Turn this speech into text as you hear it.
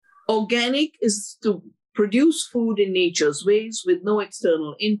Organic is to produce food in nature's ways with no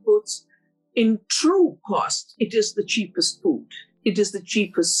external inputs. In true cost, it is the cheapest food. It is the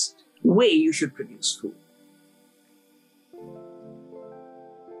cheapest way you should produce food.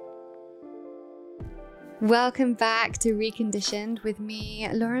 Welcome back to Reconditioned with me,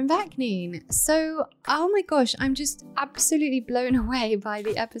 Lauren Vaknin. So, oh my gosh, I'm just absolutely blown away by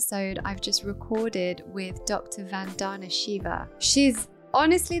the episode I've just recorded with Dr. Vandana Shiva. She's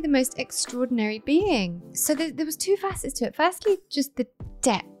honestly the most extraordinary being. So there was two facets to it. Firstly, just the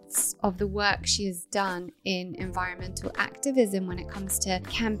depth of the work she has done in environmental activism when it comes to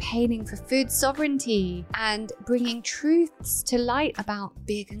campaigning for food sovereignty and bringing truths to light about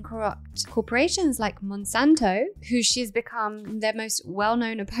big and corrupt corporations like Monsanto, who she's become their most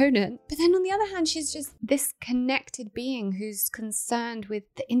well-known opponent. But then on the other hand, she's just this connected being who's concerned with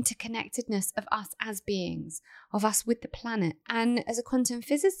the interconnectedness of us as beings, of us with the planet. And as a quantum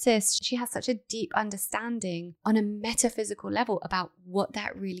physicist, she has such a deep understanding on a metaphysical level about what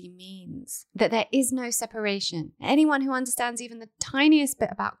that really means, that there is no separation. Anyone who understands even the tiniest bit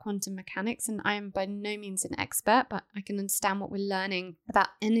about quantum mechanics, and I am by no means an expert, but I can understand what we're learning about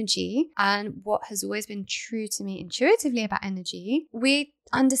energy and what has always been true to me intuitively about energy, we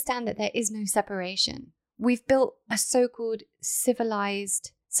understand that there is no separation. We've built a so-called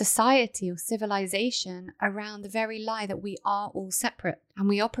civilized society or civilization around the very lie that we are all separate, and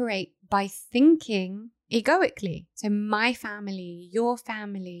we operate by thinking egoically. So my family, your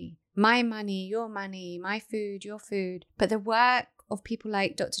family, my money, your money, my food, your food. But the work of people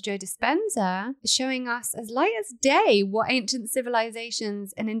like Dr. Joe Dispenza is showing us as light as day what ancient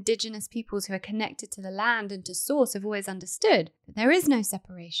civilizations and indigenous peoples who are connected to the land and to source have always understood, that there is no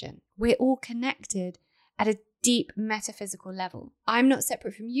separation. We're all connected at a deep metaphysical level. I'm not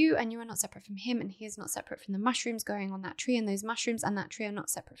separate from you, and you are not separate from him, and he is not separate from the mushrooms growing on that tree, and those mushrooms and that tree are not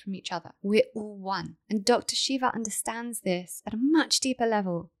separate from each other. We're all one. And Dr. Shiva understands this at a much deeper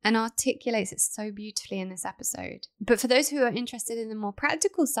level and articulates it so beautifully in this episode. But for those who are interested in the more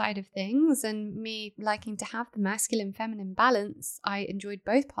practical side of things, and me liking to have the masculine feminine balance, I enjoyed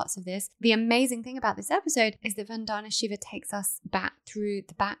both parts of this. The amazing thing about this episode is that Vandana Shiva takes us back through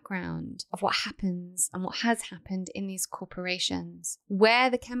the background of what happens and what has happened in these corporations, where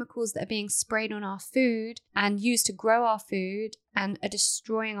the chemicals that are being sprayed on our food and used to grow our food and are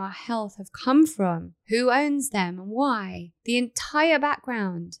destroying our health have come from, who owns them and why, the entire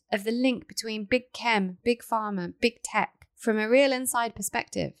background of the link between big chem, big pharma, big tech, from a real inside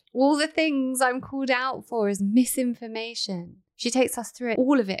perspective. All the things I'm called out for as misinformation. She takes us through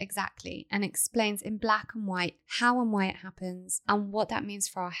all of it exactly and explains in black and white how and why it happens and what that means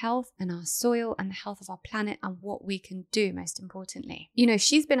for our health and our soil and the health of our planet and what we can do, most importantly. You know,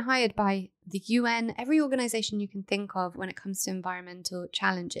 she's been hired by the UN, every organization you can think of when it comes to environmental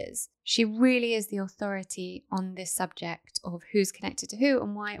challenges. She really is the authority on this subject of who's connected to who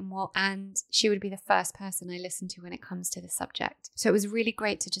and why and what, and she would be the first person I listen to when it comes to this subject. So it was really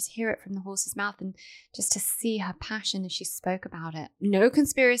great to just hear it from the horse's mouth and just to see her passion as she spoke about it. No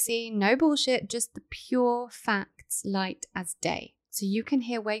conspiracy, no bullshit, just the pure facts, light as day. So you can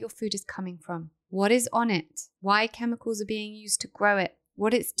hear where your food is coming from, what is on it, why chemicals are being used to grow it,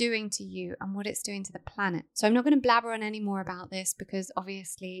 what it's doing to you and what it's doing to the planet. So I'm not going to blabber on any more about this because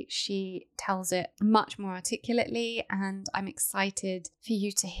obviously she tells it much more articulately, and I'm excited for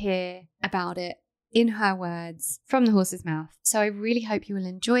you to hear about it in her words from the horse's mouth. So I really hope you will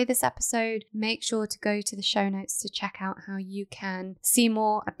enjoy this episode. Make sure to go to the show notes to check out how you can see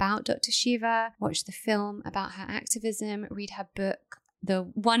more about Dr. Shiva, watch the film about her activism, read her book,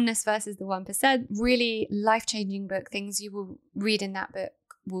 The Oneness versus the 1%, really life-changing book. Things you will read in that book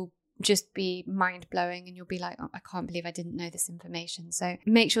will just be mind-blowing and you'll be like, oh, I can't believe I didn't know this information. So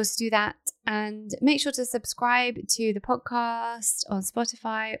make sure to do that, and make sure to subscribe to the podcast on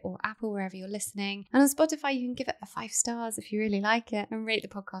Spotify or Apple, wherever you're listening. And on Spotify, you can give it 5 stars if you really like it, and rate the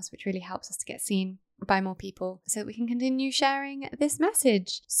podcast, which really helps us to get seen by more people so that we can continue sharing this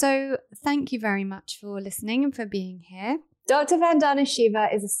message. So thank you very much for listening and for being here. Dr. Vandana Shiva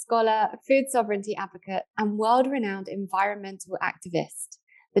is a scholar, food sovereignty advocate, and world-renowned environmental activist,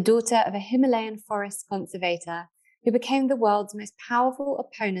 the daughter of a Himalayan forest conservator who became the world's most powerful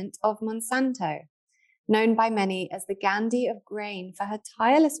opponent of Monsanto, known by many as the Gandhi of grain for her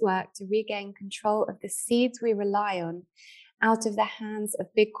tireless work to regain control of the seeds we rely on out of the hands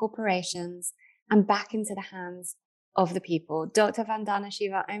of big corporations and back into the hands of the people. Dr. Vandana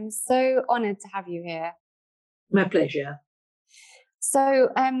Shiva, I'm so honored to have you here. My pleasure. So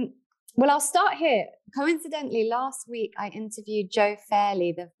Well, I'll start here. Coincidentally, last week I interviewed Jo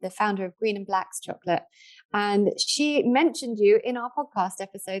Fairley, the founder of Green and Black's chocolate. And she mentioned you in our podcast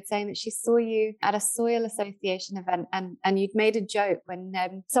episode, saying that she saw you at a Soil Association event and you'd made a joke when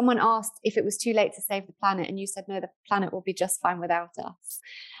someone asked if it was too late to save the planet. And you said, no, the planet will be just fine without us.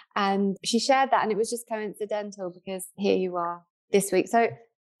 And she shared that, and it was just coincidental because here you are this week. So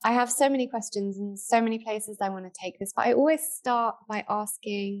I have so many questions and so many places I want to take this, but I always start by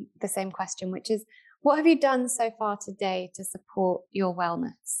asking the same question, which is, what have you done so far today to support your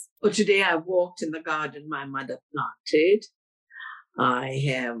wellness? Well, today I walked in the garden my mother planted. I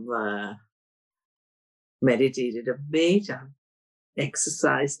have meditated a bit, I've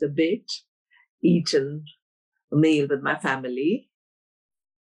exercised a bit, eaten a meal with my family,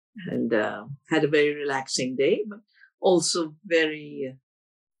 and had a very relaxing day, but also very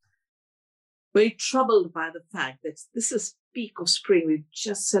troubled by the fact that this is peak of spring. We've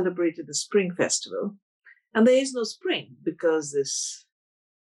just celebrated the Spring Festival, and there is no spring because this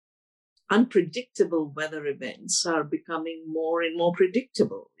unpredictable weather events are becoming more and more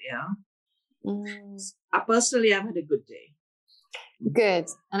predictable. Personally, I've had a good day. Good.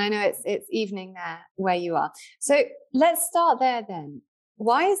 And I know it's evening there where you are. So let's start there then.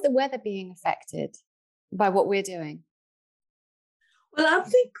 Why is the weather being affected by what we're doing? Well, I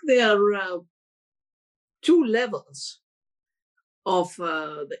think there are two levels of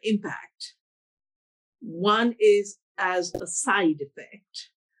the impact. One is as a side effect.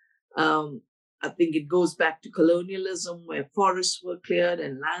 I think it goes back to colonialism, where forests were cleared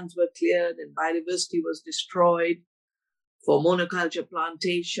and lands were cleared and biodiversity was destroyed for monoculture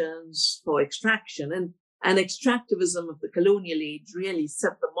plantations, for extraction. And extractivism of the colonial age really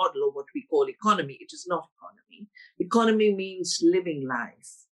set the model of what we call economy. It is not economy. Economy means living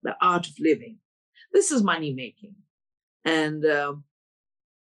life, the art of living. This is money making. And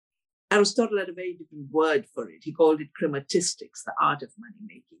Aristotle had a very different word for it. He called it chrematistics, the art of money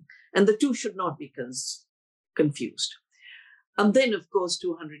making. And the two should not be confused. And then, of course,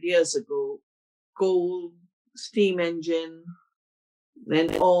 200 years ago, coal, steam engine,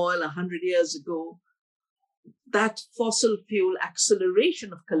 then oil, 100 years ago, that fossil fuel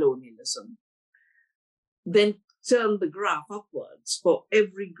acceleration of colonialism then turned the graph upwards for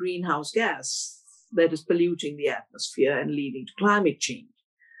every greenhouse gas that is polluting the atmosphere and leading to climate change.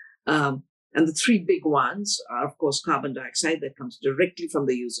 And the three big ones are, of course, carbon dioxide that comes directly from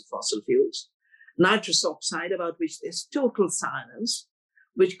the use of fossil fuels, nitrous oxide, about which there's total silence,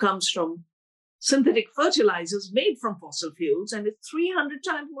 which comes from synthetic fertilizers made from fossil fuels, and it's 300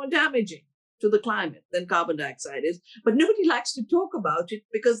 times more damaging to the climate than carbon dioxide is. But nobody likes to talk about it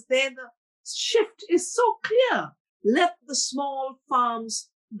because then the shift is so clear. Let the small farms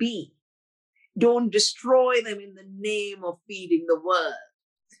be. Don't destroy them in the name of feeding the world,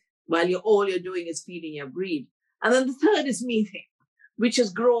 while all you're doing is feeding your greed. And then the third is methane, which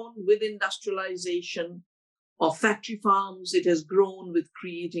has grown with industrialization of factory farms. It has grown with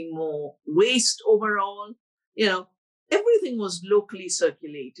creating more waste overall. Everything was locally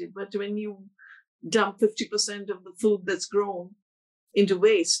circulated, but when you dump 50% of the food that's grown into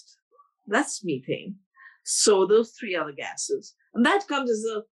waste, that's methane. So those three are the gases. And that comes as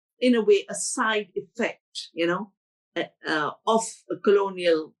in a way, a side effect, of a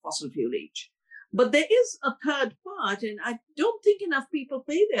colonial fossil fuel age. But there is a third part, and I don't think enough people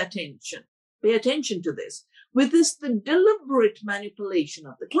pay attention to this, with this, the deliberate manipulation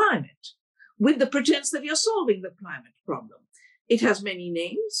of the climate, with the pretense that you're solving the climate problem. It has many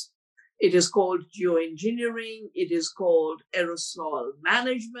names. It is called geoengineering. It is called aerosol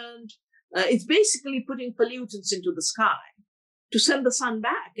management. It's basically putting pollutants into the sky to send the sun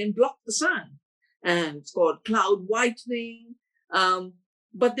back and block the sun. And it's called cloud whitening.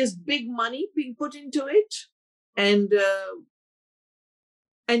 But there's big money being put into it. And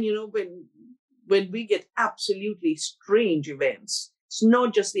when we get absolutely strange events, it's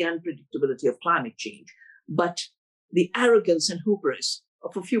not just the unpredictability of climate change, but the arrogance and hubris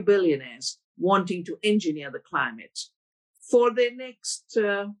of a few billionaires wanting to engineer the climate for their next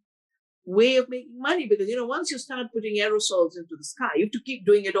way of making money. Because, once you start putting aerosols into the sky, you have to keep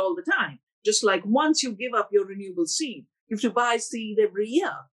doing it all the time. Just like once you give up your renewable seed, you have to buy seed every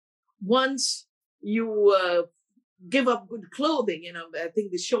year. Once you give up good clothing, I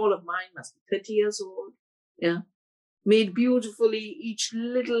think the shawl of mine must be 30 years old. Yeah. Made beautifully. Each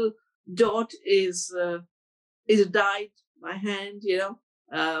little dot is dyed by hand,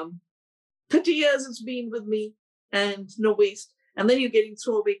 30 years it's been with me, and no waste. And then you're getting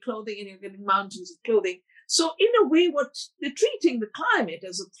throwaway clothing and you're getting mountains of clothing. So in a way, what they're treating the climate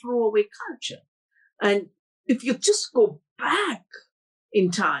as a throwaway culture. And if you just go back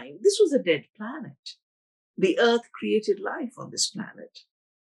in time, this was a dead planet. The Earth created life on this planet.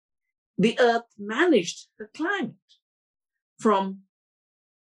 The Earth managed the climate from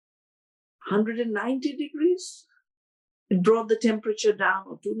 190 degrees. It brought the temperature down,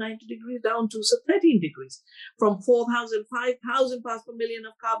 or 290 degrees down to 13 degrees, from 4,000, 5,000 parts per million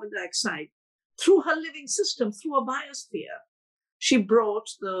of carbon dioxide through her living system, through a biosphere. She brought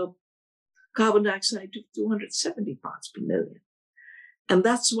the carbon dioxide to 270 parts per million. And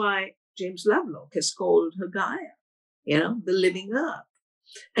that's why James Lovelock has called her Gaia, the living Earth.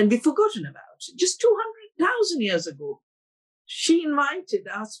 And we've forgotten about it. Just 200,000 years ago, she invited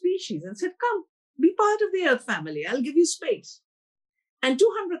our species and said, come, be part of the Earth family. I'll give you space. And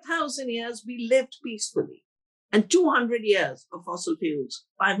 200,000 years, we lived peacefully. And 200 years of fossil fuels,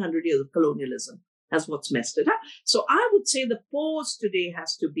 500 years of colonialism, that's what's messed it up. So I would say the pause today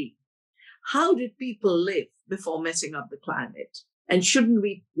has to be, how did people live before messing up the climate? And shouldn't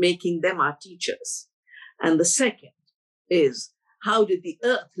we be making them our teachers? And the second is, how did the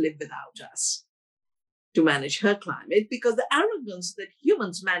Earth live without us to manage her climate? Because the arrogance that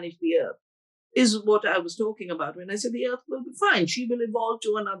humans manage the Earth is what I was talking about when I said the Earth will be fine. She will evolve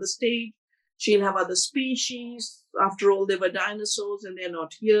to another stage. She'll have other species. After all, there were dinosaurs and they're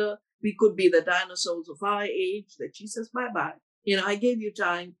not here. We could be the dinosaurs of our age that she says, bye-bye. I gave you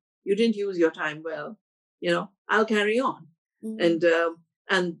time. You didn't use your time well. I'll carry on. Mm-hmm.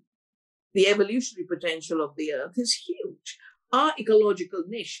 And the evolutionary potential of the Earth is huge. Our ecological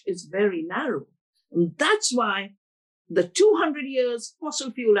niche is very narrow. And that's why the 200 years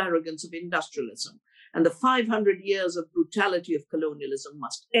fossil fuel arrogance of industrialism and the 500 years of brutality of colonialism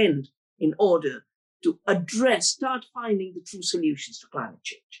must end in order to start finding the true solutions to climate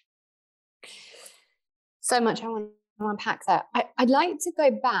change. So much I want to unpack that. I'd like to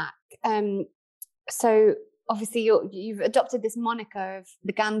go back. So obviously you've adopted this moniker of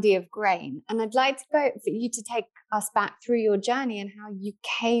the Gandhi of grain, and I'd like for you to take us back through your journey and how you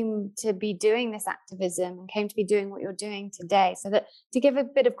came to be doing this activism and came to be doing what you're doing today, so that to give a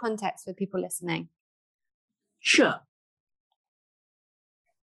bit of context for people listening. Sure.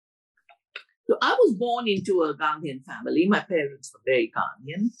 So I was born into a Gandhian family. My parents were very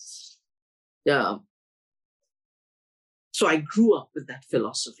Gandhian. So I grew up with that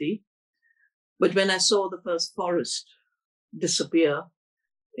philosophy. But when I saw the first forest disappear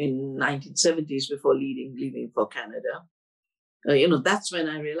in 1970s before leaving for Canada, that's when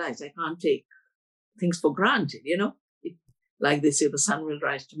I realized I can't take things for granted, like they say, the sun will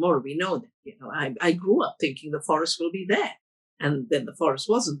rise tomorrow. We know that, I grew up thinking the forest will be there, and then the forest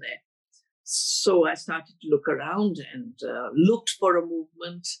wasn't there. So I started to look around and looked for a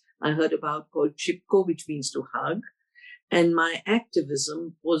movement I heard about called Chipko, which means to hug. And my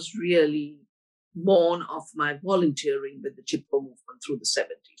activism was really born of my volunteering with the Chipko movement through the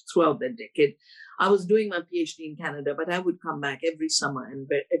 70s, throughout that decade. I was doing my PhD in Canada, but I would come back every summer and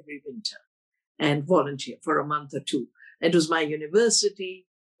every winter and volunteer for a month or two. It was my university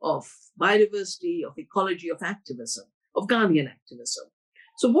of biodiversity, of ecology, of activism, of Gandhian activism.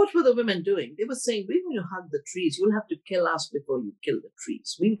 So what were the women doing? They were saying, we're going to hug the trees. You'll have to kill us before you kill the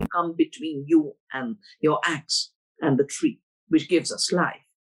trees. We'll come between you and your axe and the tree, which gives us life.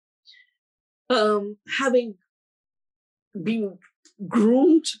 Having been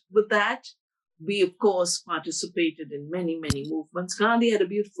groomed with that, we, of course, participated in many, many movements. Gandhi had a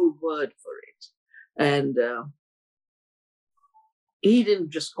beautiful word for it. And he didn't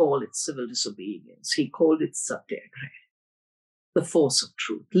just call it civil disobedience. He called it satyagraha, the force of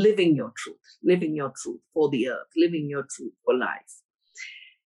truth, living your truth for the earth, living your truth for life.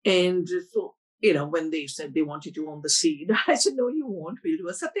 And so, when they said they wanted to own the seed, I said, no, you won't. We'll do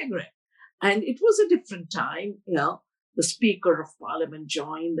a satyagraha. And it was a different time. The Speaker of Parliament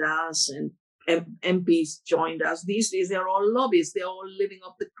joined us and MPs joined us. These days, they're all lobbyists. They're all living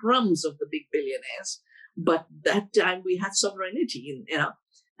off the crumbs of the big billionaires. But that time we had sovereignty,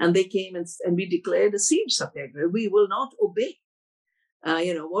 and they came and we declared a seed satyagraha. We will not obey.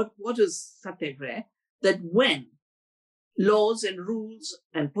 What is satyagraha? That when laws and rules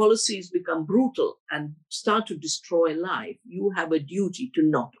and policies become brutal and start to destroy life, you have a duty to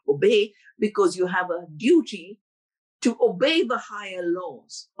not obey, because you have a duty to obey the higher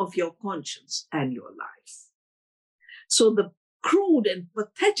laws of your conscience and your life. So the crude and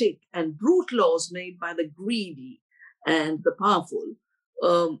pathetic and brute laws made by the greedy and the powerful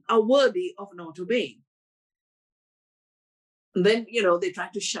are worthy of not obeying. And then, they try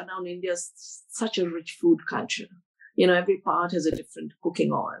to shut down India's such a rich food culture. Every part has a different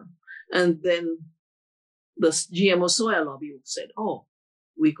cooking oil. And then the GMO soya lobby said, oh,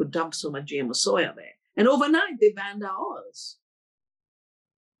 we could dump so much GMO soya there. And overnight, they banned our oils.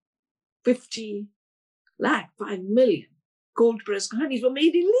 50 lakh, 5 million cold-pressed honeys were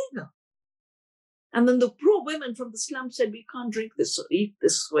made illegal. And then the poor women from the slums said, we can't drink this or eat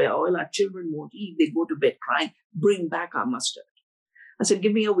this soya oil. Our children won't eat. They go to bed crying, bring back our mustard. I said,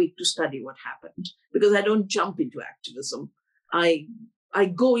 give me a week to study what happened, because I don't jump into activism. I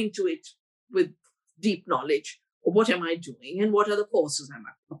go into it with deep knowledge of what am I doing and what are the forces I'm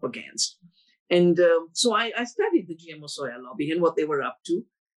up against. And so I studied the GMO soya lobby and what they were up to.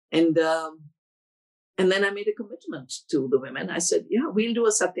 And then I made a commitment to the women. I said, yeah, we'll do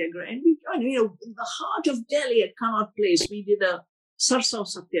a satyagraha. And we, in the heart of Delhi at Connaught Place, we did a sarson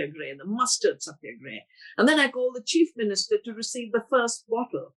satyagraha, the mustard satyagraha. And then I called the chief minister to receive the first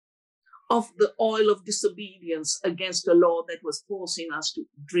bottle of the oil of disobedience against a law that was forcing us to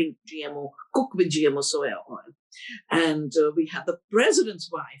drink GMO, cook with GMO soya oil. And we had the president's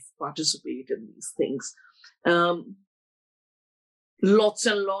wife participate in these things. Lots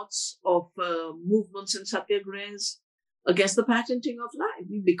and lots of movements and satyagrahas against the patenting of life,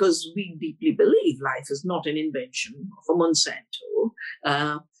 because we deeply believe life is not an invention of a Monsanto.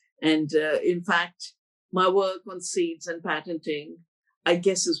 In fact, my work on seeds and patenting, I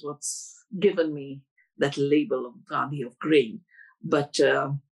guess, is what's given me that label of Gandhi of grain. But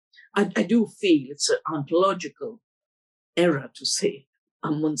I do feel it's an ontological error to say a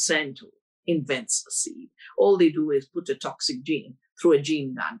Monsanto invents a seed. All they do is put a toxic gene through a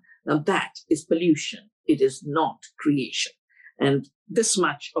gene gun. Now that is pollution. It is not creation. And this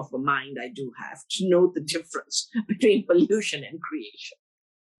much of a mind I do have to know the difference between pollution and creation.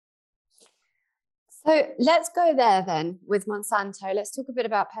 So let's go there then with Monsanto. Let's talk a bit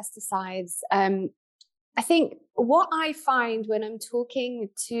about pesticides. I think what I find when I'm talking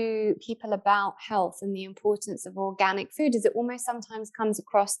to people about health and the importance of organic food is it almost sometimes comes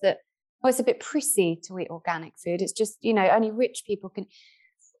across that, oh, it's a bit prissy to eat organic food. It's just, only rich people can.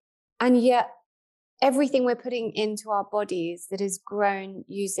 And yet everything we're putting into our bodies that is grown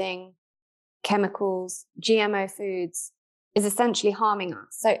using chemicals, GMO foods, is essentially harming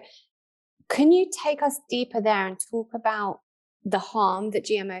us. So can you take us deeper there and talk about the harm that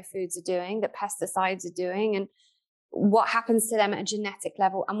GMO foods are doing, that pesticides are doing, and what happens to them at a genetic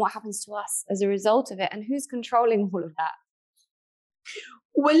level and what happens to us as a result of it, and who's controlling all of that?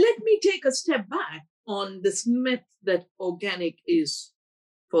 Well, let me take a step back on this myth that organic is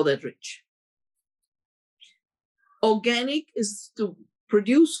for the rich. Organic is to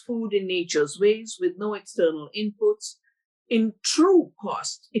produce food in nature's ways with no external inputs. In true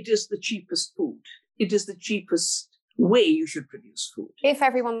cost, it is the cheapest food. It is the cheapest way you should produce food. If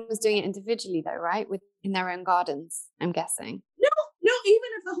everyone was doing it individually, though, right? In their own gardens, I'm guessing. No, even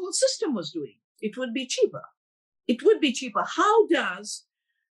if the whole system was doing it, it would be cheaper. It would be cheaper. How does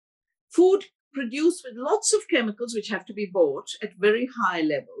food produced with lots of chemicals, which have to be bought at very high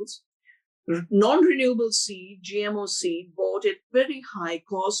levels, non-renewable seed, GMO seed, bought at very high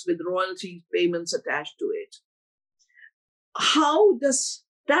cost with royalty payments attached to it? How does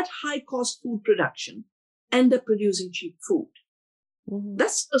that high-cost food production end up producing cheap food? Mm-hmm.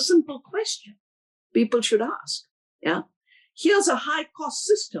 That's a simple question people should ask. Yeah, here's a high-cost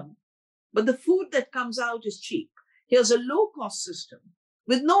system, but the food that comes out is cheap. Here's a low-cost system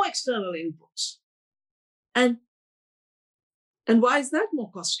with no external inputs. And why is that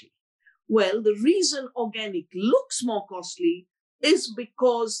more costly? Well, the reason organic looks more costly is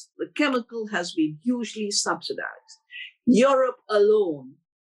because the chemical has been hugely subsidized. Europe alone,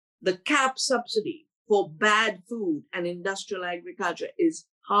 the cap subsidy for bad food and industrial agriculture is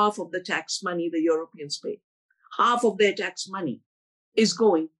half of the tax money the Europeans pay. Half of their tax money is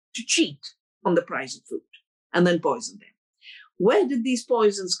going to cheat on the price of food and then poison them. Where did these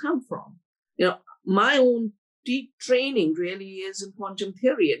poisons come from? My own deep training really is in quantum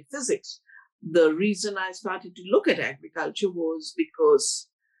theory and physics. The reason I started to look at agriculture was because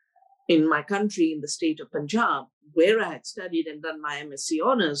in my country, in the state of Punjab, where I had studied and done my MSc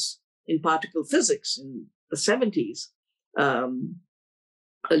honors in particle physics in the 70s,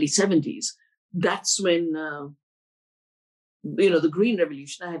 early 70s, that's when, the Green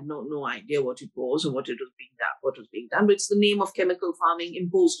Revolution, I had no idea what it was or what was being done, but it's the name of chemical farming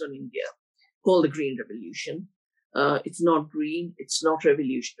imposed on India, called the Green Revolution. It's not green, it's not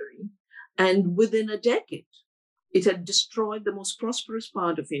revolutionary. And within a decade, it had destroyed the most prosperous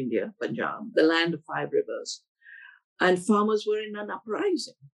part of India, Punjab, the land of 5 rivers. And farmers were in an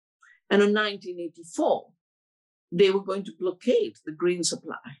uprising. And in 1984, they were going to blockade the grain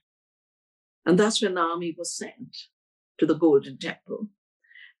supply. And that's when the army was sent to the Golden Temple.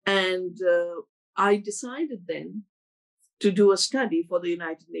 And I decided then to do a study for the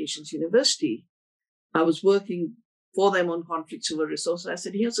United Nations University. I was working for them on conflicts over resources. I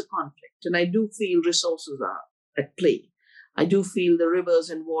said, here's a conflict, and I do feel resources are at play. I do feel the rivers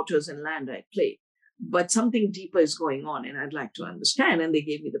and waters and land are at play, but something deeper is going on, and I'd like to understand. And they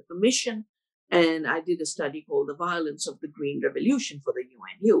gave me the permission, and I did a study called The Violence of the Green Revolution for the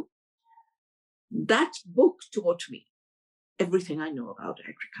UNU. That book taught me everything I know about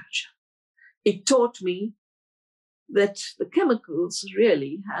agriculture. It taught me that the chemicals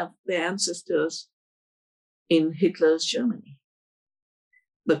really have their ancestors in Hitler's Germany.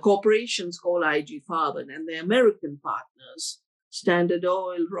 The corporations called IG Farben and their American partners, Standard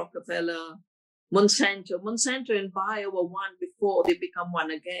Oil, Rockefeller, Monsanto. Monsanto and Bayer were one before they become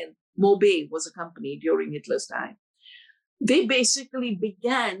one again. Mobe was a company during Hitler's time. They basically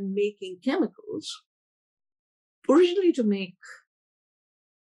began making chemicals originally to make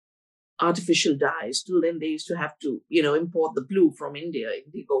artificial dyes. Till then, they used to have to, import the blue from India,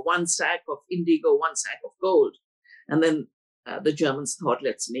 indigo, one sack of indigo, one sack of gold. And then the Germans thought,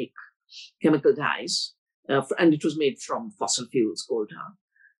 let's make chemical dyes. And it was made from fossil fuels, coal tar.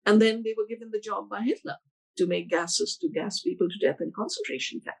 And then they were given the job by Hitler to make gases to gas people to death in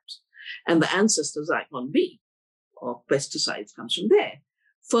concentration camps. And the ancestors, Zyklon B, or pesticides, comes from there.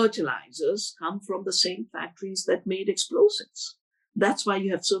 Fertilizers come from the same factories that made explosives. That's why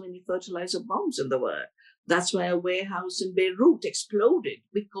you have so many fertilizer bombs in the world. That's why a warehouse in Beirut exploded,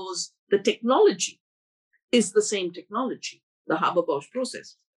 because the technology is the same technology, the Haber-Bosch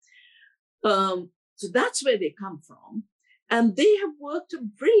process. So that's where they come from. And they have worked a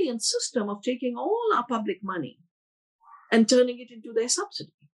brilliant system of taking all our public money and turning it into their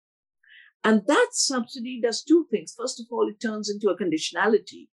subsidy. And that subsidy does two things. First of all, it turns into a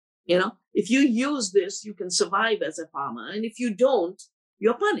conditionality. If you use this, you can survive as a farmer. And if you don't,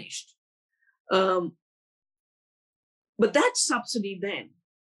 you're punished. But that subsidy then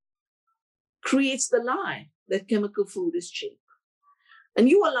creates the lie that chemical food is cheap. And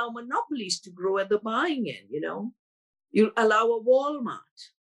you allow monopolies to grow at the buying end, You allow a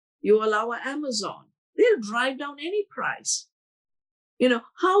Walmart. You allow an Amazon. They'll drive down any price.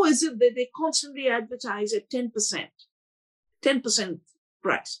 How is it that they constantly advertise at 10%? 10%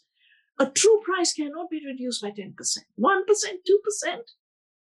 price. A true price cannot be reduced by 10%. 1%, 2%,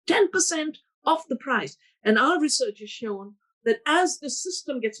 10% of the price. And our research has shown that as the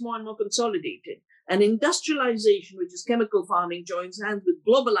system gets more and more consolidated, and industrialization, which is chemical farming, joins hands with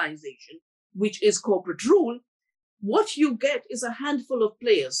globalization, which is corporate rule, what you get is a handful of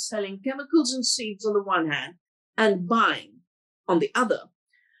players selling chemicals and seeds on the one hand and buying on the other.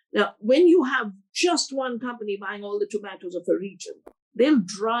 Now, when you have just one company buying all the tomatoes of a region, they'll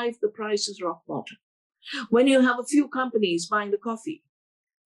drive the prices rock bottom. When you have a few companies buying the coffee,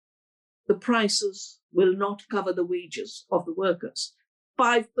 the prices will not cover the wages of the workers.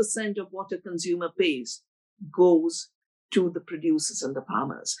 5% of what a consumer pays goes to the producers and the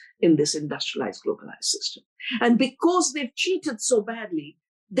farmers in this industrialized, globalized system. And because they've cheated so badly,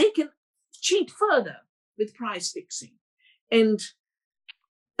 they can cheat further with price fixing. And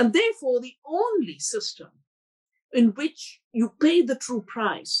therefore, the only system in which you pay the true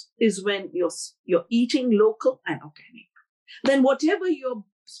price is when you're eating local and organic. Then whatever you're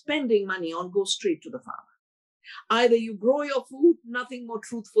spending money on goes straight to the farmer. Either you grow your food, nothing more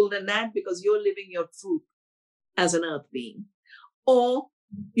truthful than that, because you're living your truth as an earth being, or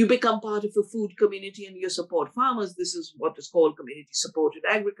you become part of a food community and you support farmers. This is what is called community-supported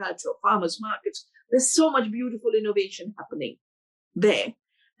agriculture, or farmers markets. There's so much beautiful innovation happening there.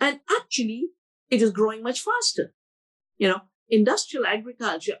 And actually, it is growing much faster. Industrial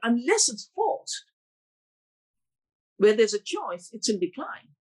agriculture, unless it's forced, where there's a choice, it's in decline.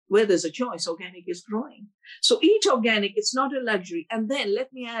 Where there's a choice, organic is growing. So eat organic, it's not a luxury. And then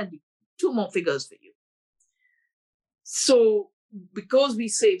let me add two more figures for you. So because we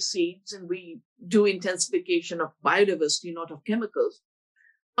save seeds and we do intensification of biodiversity, not of chemicals,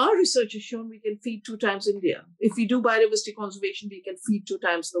 our research has shown we can feed 2 times India. If we do biodiversity conservation, we can feed 2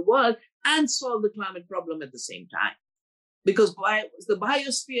 times the world and solve the climate problem at the same time. Because the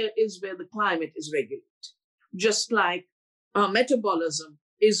biosphere is where the climate is regulated. Just like our metabolism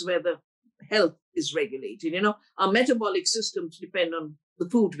is where the health is regulated. Our metabolic systems depend on the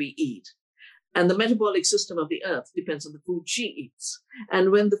food we eat. And the metabolic system of the earth depends on the food she eats.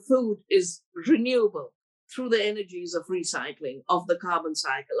 And when the food is renewable through the energies of recycling, of the carbon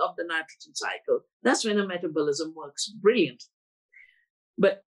cycle, of the nitrogen cycle, that's when a metabolism works brilliant.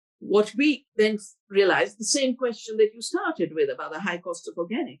 But what we then realized, the same question that you started with about the high cost of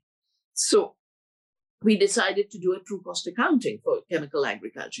organic. So we decided to do a true cost accounting for chemical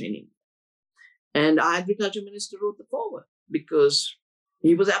agriculture in India. And our agriculture minister wrote the foreword because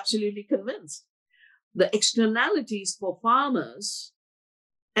he was absolutely convinced. The externalities for farmers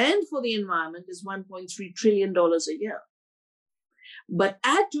and for the environment is $1.3 trillion a year. But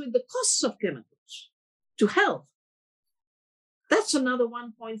add to it the costs of chemicals to health. That's another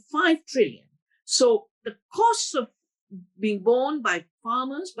 1.5 trillion. So the costs of being borne by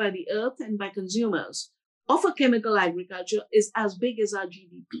farmers, by the earth, and by consumers of a chemical agriculture is as big as our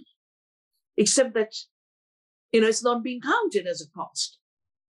GDP, except that, it's not being counted as a cost.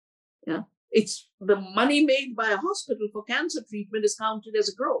 Yeah, it's the money made by a hospital for cancer treatment is counted as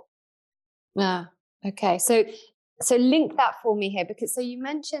a growth. Okay. So link that for me here, because so you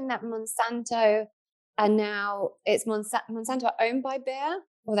mentioned that Monsanto, and now it's Monsanto are owned by Bayer,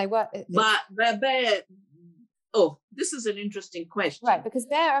 or they work. But Bayer. Oh, this is an interesting question. Right, because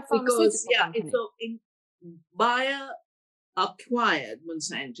Bayer are pharmaceutical company. Bayer acquired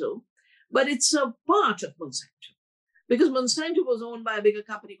Monsanto, but it's a part of Monsanto because Monsanto was owned by a bigger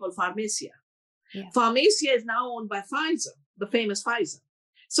company called Pharmacia. Yeah. Pharmacia is now owned by Pfizer, the famous Pfizer.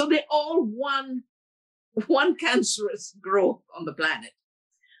 So they all one cancerous growth on the planet.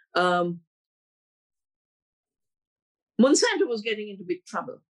 Monsanto was getting into big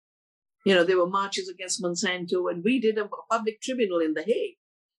trouble. There were marches against Monsanto, and we did a public tribunal in The Hague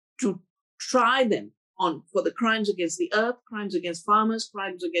to try them for the crimes against the earth, crimes against farmers,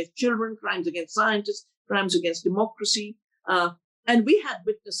 crimes against children, crimes against scientists, crimes against democracy. And we had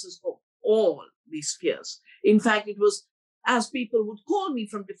witnesses for all these spheres. In fact, it was as people would call me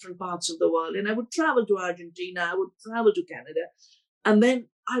from different parts of the world, and I would travel to Argentina, I would travel to Canada. And then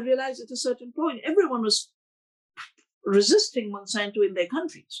I realized at a certain point, everyone was resisting Monsanto in their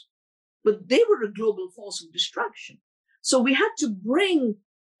countries, but they were a global force of destruction. So we had to bring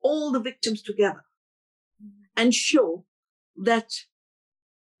all the victims together and show that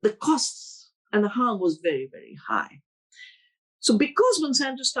the costs and the harm was very, very high. So because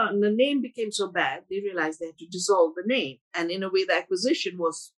Monsanto started, the name became so bad, they realized they had to dissolve the name. And in a way, the acquisition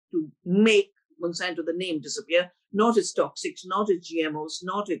was to make Monsanto, the name, disappear, not its toxics, not its GMOs,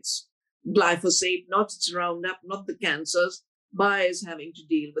 not its glyphosate, not its Roundup, not the cancers, Bayer's having to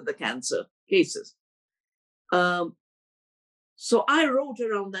deal with the cancer cases. So I wrote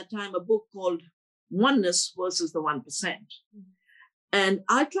around that time a book called Oneness versus the 1%. Mm-hmm. And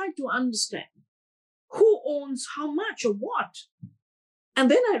I tried to understand who owns how much or what. And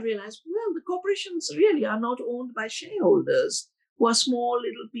then I realized, well, the corporations really are not owned by shareholders who are small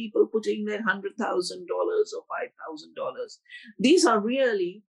little people putting their $100,000 or $5,000. These are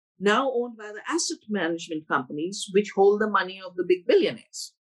really now owned by the asset management companies, which hold the money of the big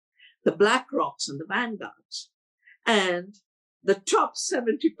billionaires, the BlackRocks and the Vanguards. And the top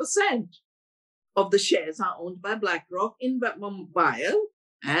 70% of the shares are owned by BlackRock in Bayer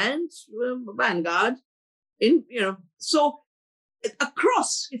and Vanguard. So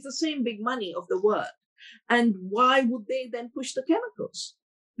across, it's the same big money of the world. And why would they then push the chemicals?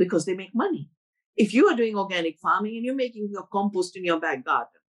 Because they make money. If you are doing organic farming and you're making your compost in your back garden,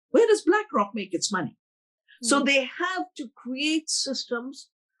 where does BlackRock make its money? Mm-hmm. So they have to create systems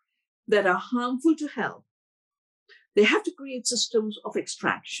that are harmful to health. They have to create systems of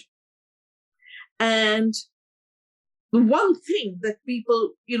extraction. And the one thing that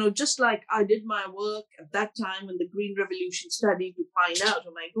people, just like I did my work at that time in the Green Revolution study to find out,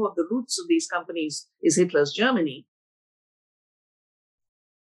 oh my God, the roots of these companies is Hitler's Germany.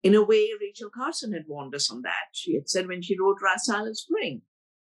 In a way, Rachel Carson had warned us on that. She had said when she wrote Silent Spring,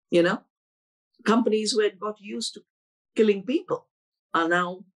 companies who had got used to killing people are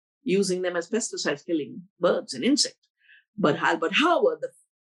now using them as pesticides, killing birds and insects. But Albert Howard,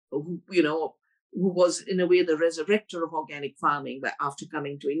 who was in a way the resurrector of organic farming after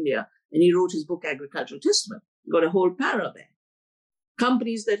coming to India, and he wrote his book, Agricultural Testament, got a whole para there.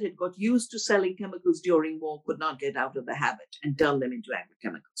 Companies that had got used to selling chemicals during war could not get out of the habit and turn them into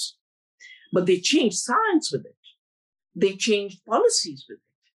agrochemicals. But they changed science with it. They changed policies with it.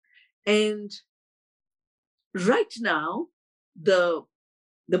 And right now, the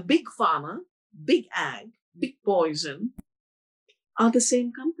big pharma, big ag, big poison are the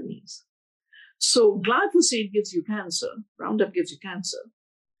same companies. So glyphosate gives you cancer, Roundup gives you cancer.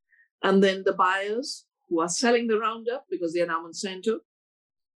 And then the buyers who are selling the Roundup, because they are now Monsanto,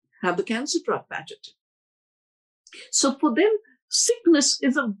 have the cancer drug patented. So for them, sickness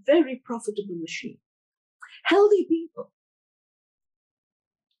is a very profitable machine. Healthy people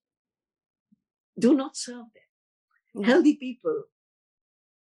do not serve them. Healthy people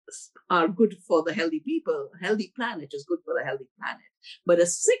are good for the healthy people. A healthy planet is good for the healthy planet. But a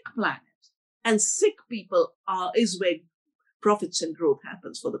sick planet and sick people is where profits and growth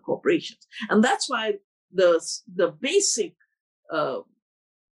happens for the corporations. And that's why the basic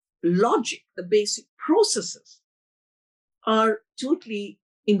logic, the basic processes are totally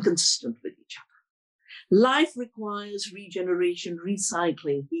inconsistent with each other. Life requires regeneration,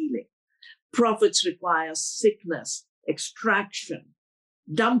 recycling, healing. Profits require sickness, extraction,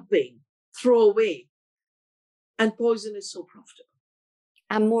 dumping, throw away. And poison is so profitable.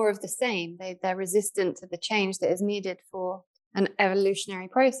 And more of the same. They're resistant to the change that is needed for an evolutionary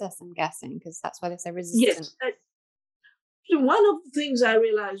process, I'm guessing, because that's why they say resistant. Yes. One of the things I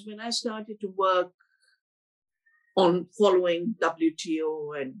realized when I started to work on following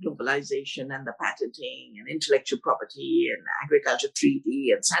WTO and globalization and the patenting and intellectual property and agriculture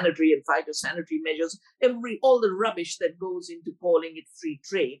treaty and sanitary and phytosanitary measures, all the rubbish that goes into calling it free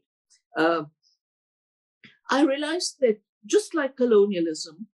trade, I realized that just like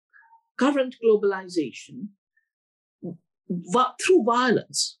colonialism, current globalization, through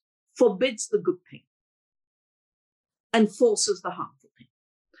violence, forbids the good thing and forces the harmful thing.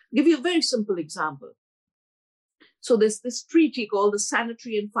 I'll give you a very simple example. So there's this treaty called the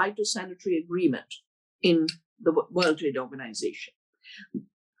Sanitary and Phytosanitary Agreement in the World Trade Organization.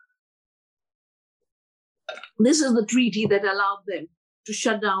 This is the treaty that allowed them to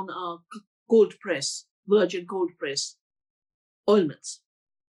shut down our virgin cold press oilments,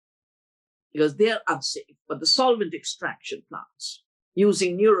 because they're unsafe, but the solvent extraction plants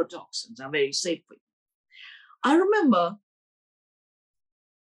using neurotoxins are very safe for you. I remember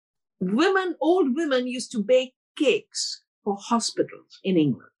old women used to bake cakes for hospitals in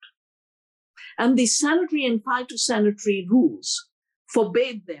England. And the sanitary and phytosanitary rules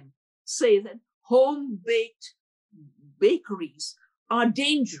forbade them, say that home-baked bakeries are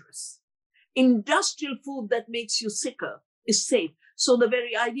dangerous. Industrial food that makes you sicker is safe. So the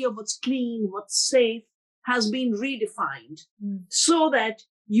very idea of what's clean, what's safe has been redefined so that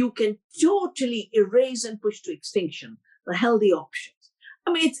you can totally erase and push to extinction the healthy options.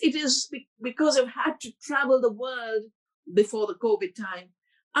 I mean, it is because I've had to travel the world before the COVID time.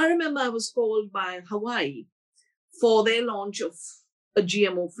 I remember I was called by Hawaii for their launch of a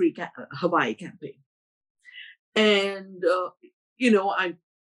GMO-free Hawaii campaign. And,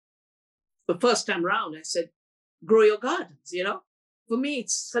 the first time around, I said, grow your gardens, For me,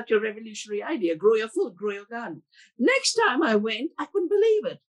 it's such a revolutionary idea. Grow your food, grow your garden. Next time I went, I couldn't believe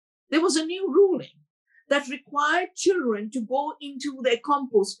it. There was a new ruling that required children to go into their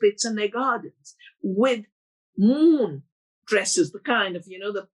compost pits and their gardens with moon dresses, the kind of,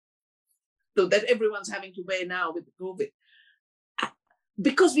 that everyone's having to wear now with the COVID.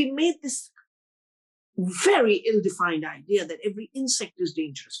 Because we made this very ill-defined idea that every insect is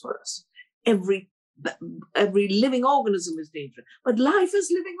dangerous for us. Every living organism is dangerous. But life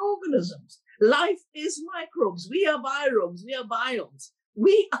is living organisms. Life is microbes. We are virobes. We are biomes.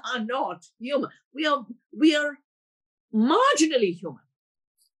 We are not human. We are marginally human.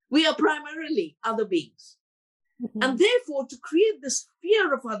 We are primarily other beings. Mm-hmm. And therefore, to create this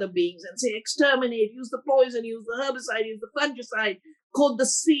fear of other beings and say exterminate, use the poison, use the herbicide, use the fungicide, coat the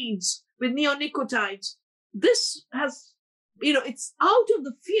seeds with neonicotinoids, this has, it's out of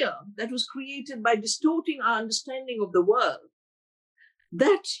the fear that was created by distorting our understanding of the world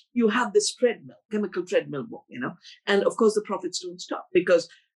that you have this treadmill, chemical treadmill book, And of course, the profits don't stop because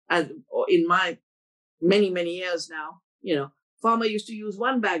in my many, many years now, farmer used to use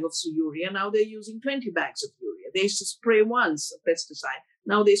 1 bag of urea. Now they're using 20 bags of urea. They used to spray once a pesticide.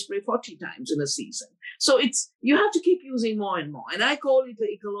 Now they spray 40 times in a season. So you have to keep using more and more. And I call it an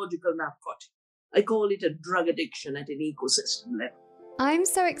ecological narcotic. I call it a drug addiction at an ecosystem level. I'm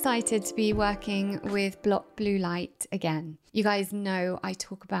so excited to be working with Block Blue Light again. You guys know I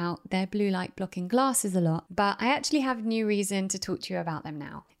talk about their blue light blocking glasses a lot, but I actually have a new reason to talk to you about them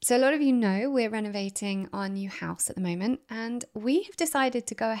now. So a lot of you know we're renovating our new house at the moment, and we have decided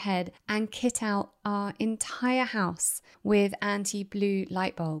to go ahead and kit out our entire house with anti-blue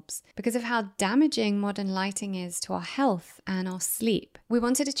light bulbs because of how damaging modern lighting is to our health and our sleep. We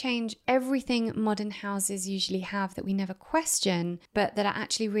wanted to change everything modern houses usually have that we never question, but that are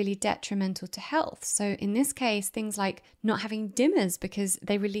actually really detrimental to health. So in this case, things like not having dimmers because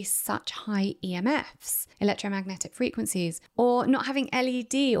they release such high EMFs, electromagnetic frequencies, or not having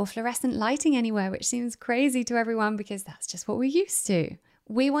LED or fluorescent lighting anywhere, which seems crazy to everyone because that's just what we're used to.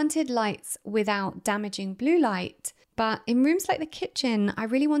 We wanted lights without damaging blue light, But in rooms like the kitchen, I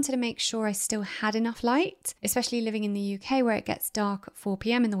really wanted to make sure I still had enough light, especially living in the UK where it gets dark at 4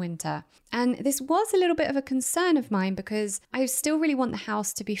 p.m. in the winter. And this was a little bit of a concern of mine because I still really want the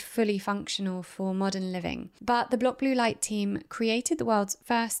house to be fully functional for modern living. But the Block Blue Light team created the world's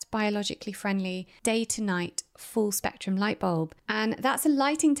first biologically friendly day to night full spectrum light bulb. And that's a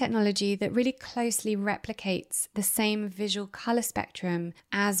lighting technology that really closely replicates the same visual color spectrum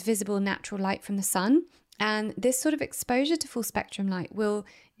as visible natural light from the sun. And this sort of exposure to full spectrum light will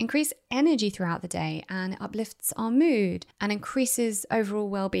increase energy throughout the day, and it uplifts our mood and increases overall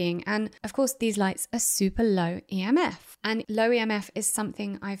well-being. And of course, these lights are super low EMF. And low EMF is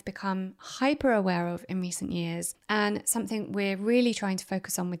something I've become hyper aware of in recent years, and something we're really trying to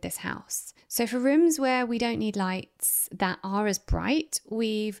focus on with this house. So for rooms where we don't need lights that are as bright,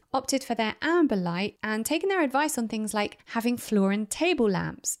 we've opted for their amber light and taken their advice on things like having floor and table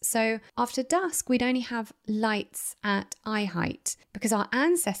lamps. So after dusk, we'd only have lights at eye height because our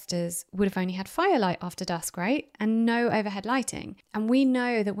ancestors would have only had firelight after dusk, right? And no overhead lighting. And we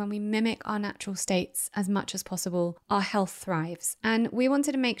know that when we mimic our natural states as much as possible, our health thrives. And we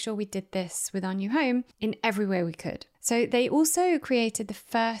wanted to make sure we did this with our new home in every way we could. So they also created the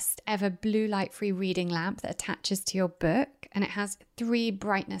first ever blue light free reading lamp that attaches to your book, and it has 3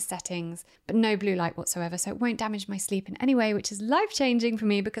 brightness settings, but no blue light whatsoever. So it won't damage my sleep in any way, which is life-changing for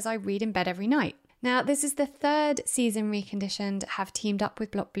me because I read in bed every night. Now, this is the 3rd season Reconditioned have teamed up with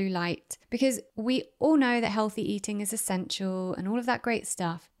Block Blue Light because we all know that healthy eating is essential and all of that great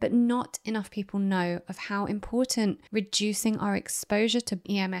stuff, but not enough people know of how important reducing our exposure to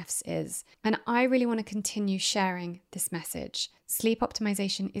EMFs is. And I really want to continue sharing this message. Sleep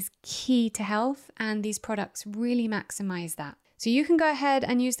optimization is key to health, and these products really maximize that. So you can go ahead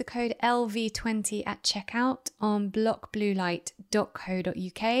and use the code LV20 at checkout on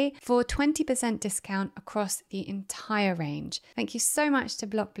blockbluelight.co.uk for 20% discount across the entire range. Thank you so much to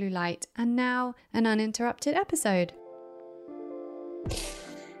Block Blue Light, and now an uninterrupted episode.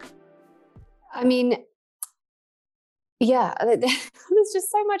 I mean, yeah, there's just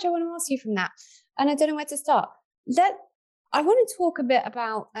so much I want to ask you from that, and I don't know where to start. I want to talk a bit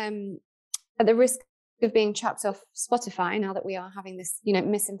about at the risk of being chucked off Spotify now that we are having this,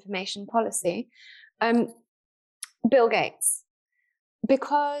 misinformation policy, Bill Gates,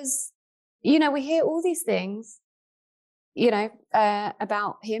 because, we hear all these things,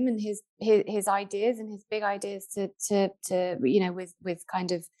 about him and his ideas and his big ideas to with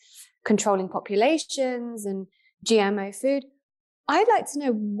kind of controlling populations and GMO food. I'd like to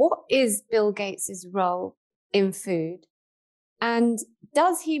know, what is Bill Gates's role in food, and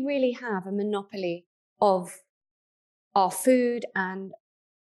does he really have a monopoly of our food, and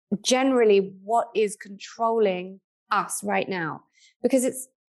generally what is controlling us right now? Because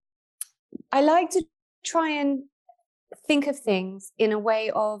I like to try and think of things in a way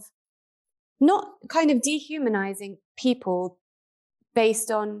of not kind of dehumanizing people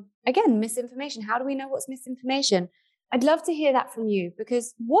based on, again, misinformation. How do we know what's misinformation? I'd love to hear that from you,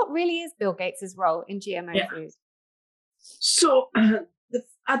 because what really is Bill Gates's role in GMO food? So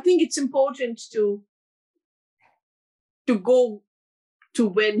I think it's important to go to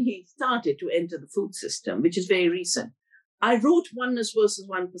when he started to enter the food system, which is very recent. I wrote Oneness versus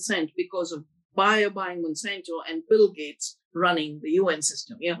 1% because of Bayer buying Monsanto and Bill Gates running the UN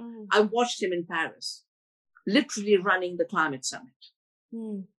system. I watched him in Paris, literally running the climate summit.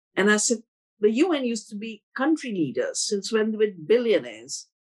 And I said, the UN used to be country leaders since when the billionaires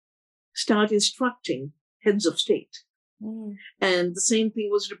start instructing heads of state. And the same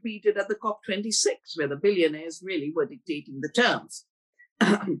thing was repeated at the COP26, where the billionaires really were dictating the terms.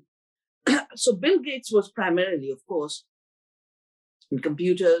 So Bill Gates was primarily, of course, in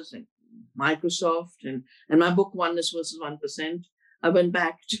computers and Microsoft, and my book, Oneness versus 1%, I went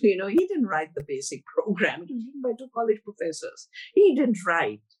back to, he didn't write the basic program. It was written by 2 college professors. He didn't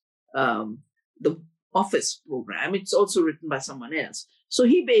write the Office program. It's also written by someone else. So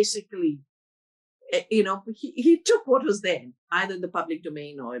he basically, he took what was there, either in the public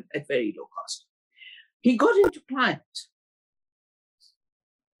domain or at very low cost. He got into climate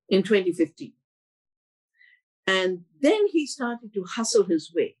in 2015. And then he started to hustle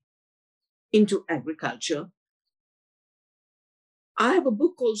his way into agriculture. I have a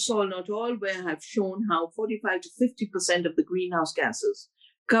book called Soil Not Oil, where I've shown how 45 to 50% of the greenhouse gases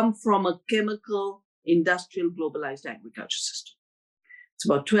come from a chemical, industrial, globalized agriculture system. It's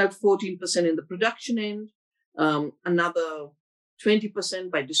about 12, 14% in the production end, another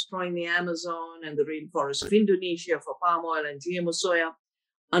 20% by destroying the Amazon and the rainforests of Indonesia for palm oil and GMO soya,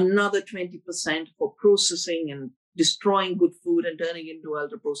 another 20% for processing and destroying good food and turning it into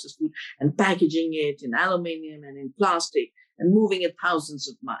ultra-processed food and packaging it in aluminium and in plastic and moving it thousands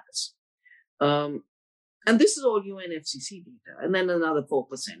of miles. And this is all UNFCCC data, and then another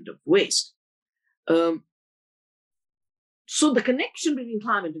 4% of waste. So the connection between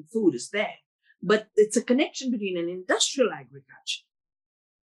climate and food is there, but it's a connection between an industrial agriculture.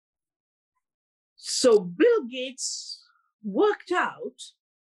 So Bill Gates worked out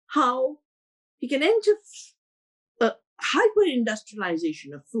how he can enter a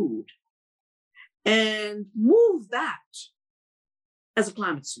hyper-industrialization of food and move that as a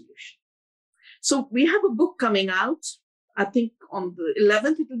climate solution. So we have a book coming out. I think on the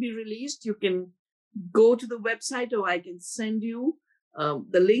 11th it will be released. You can go to the website, or I can send you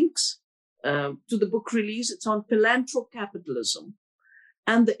the links to the book release. It's on philanthrocapitalism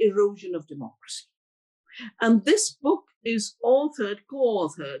and the erosion of democracy. And this book is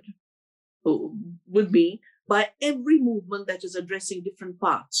co-authored with me by every movement that is addressing different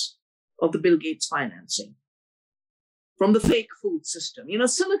parts of the Bill Gates financing. From the fake food system.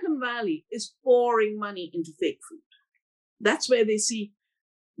 Silicon Valley is pouring money into fake food. That's where they see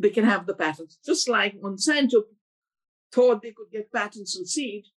they can have the patents. Just like Monsanto thought they could get patents on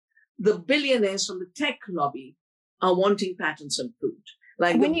seed, the billionaires from the tech lobby are wanting patents on food.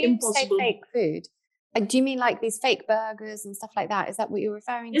 Like when you say fake food, do you mean like these fake burgers and stuff like that? Is that what you're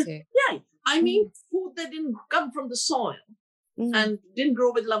referring to? Yeah, I mean food that didn't come from the soil and didn't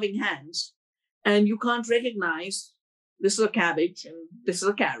grow with loving hands, and you can't recognize this is a cabbage and this is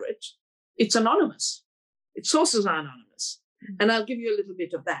a carrot. It's anonymous. Its sources are anonymous. And I'll give you a little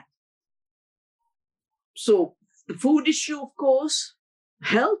bit of that. So the food issue, of course,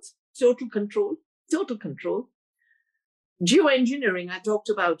 health, total control. Geoengineering, I talked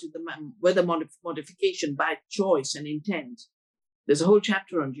about it, the weather modification by choice and intent. There's a whole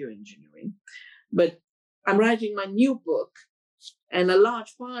chapter on geoengineering. But I'm writing my new book, and a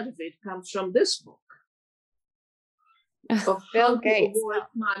large part of it comes from this book. Of Bill Gates. To avoid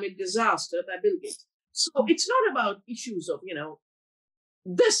climate disaster by Bill Gates. So it's not about issues of,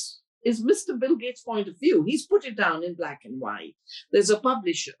 this is Mr. Bill Gates' point of view. He's put it down in black and white. There's a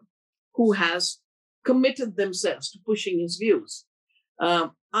publisher who has committed themselves to pushing his views.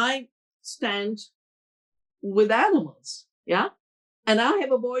 I stand with animals, yeah? And I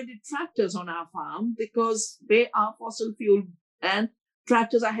have avoided tractors on our farm because they are fossil fuel, and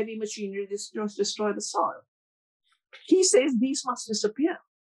tractors are heavy machinery that destroy the soil. He says these must disappear.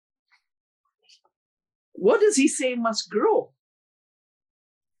 What does he say must grow?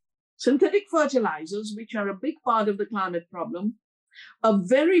 Synthetic fertilizers, which are a big part of the climate problem, a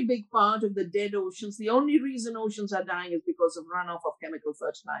very big part of the dead oceans. The only reason oceans are dying is because of runoff of chemical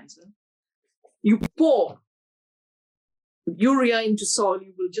fertilizer. You pour urea into soil,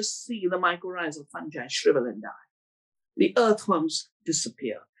 you will just see the mycorrhizal fungi shrivel and die. The earthworms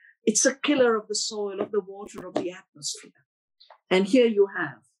disappear. It's a killer of the soil, of the water, of the atmosphere. And here you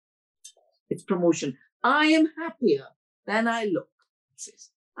have its promotion. I am happier than I look, it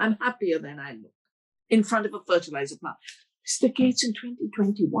says. I'm happier than I look in front of a fertilizer plant. Mr. Gates, in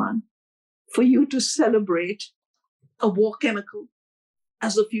 2021, for you to celebrate a war chemical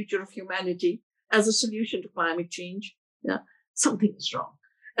as the future of humanity, as a solution to climate change, something is wrong.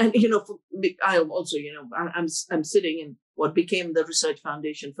 And, I also, I'm sitting in what became the Research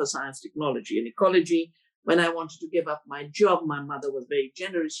Foundation for Science, Technology and Ecology. When I wanted to give up my job, my mother was very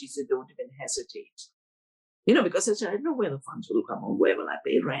generous. She said, don't even hesitate. Because I said, I don't know where the funds will come or where will I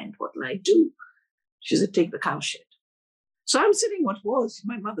pay rent? What will I do? She said, take the cow shed. So I'm sitting what was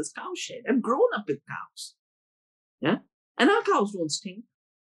my mother's cow shed. I've grown up with cows. Yeah. And our cows don't stink.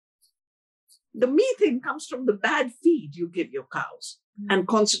 The methane comes from the bad feed you give your cows and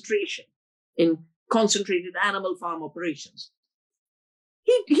concentration in concentrated animal farm operations.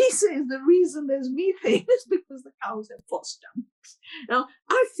 He says the reason there's methane is because the cows have forced dumps. Now,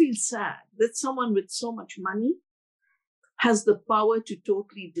 I feel sad that someone with so much money has the power to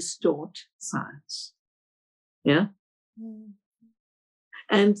totally distort science. Yeah?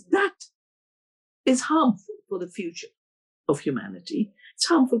 And that is harmful for the future of humanity. It's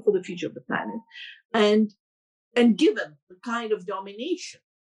harmful for the future of the planet. And given the kind of domination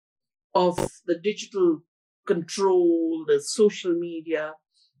of the digital control, the social media,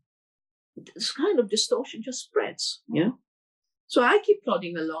 this kind of distortion just spreads. Yeah. So I keep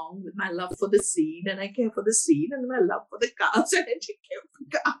plodding along with my love for the seed, and I care for the seed, and my love for the cows, and I take care of the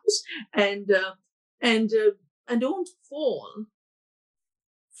cows, and don't fall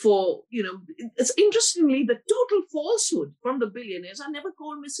for, it's interestingly, the total falsehood from the billionaires are never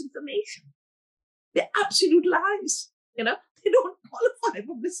called misinformation. They're absolute lies. They don't qualify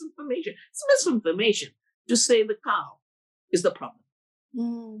for misinformation. It's misinformation. to say the cow is the problem.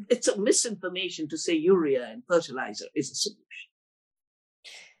 Mm. It's a misinformation to say urea and fertilizer is a solution.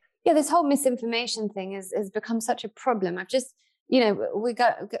 Yeah, this whole misinformation thing has become such a problem. I've just, we're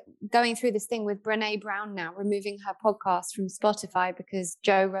going through this thing with Brené Brown now, removing her podcast from Spotify because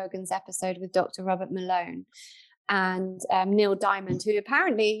Joe Rogan's episode with Dr. Robert Malone and Neil Diamond, who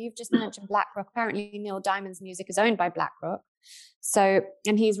apparently, you've just mentioned BlackRock, apparently Neil Diamond's music is owned by BlackRock. So,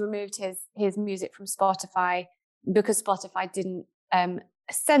 and he's removed his music from Spotify because Spotify didn't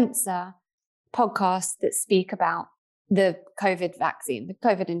censor podcasts that speak about the COVID vaccine, the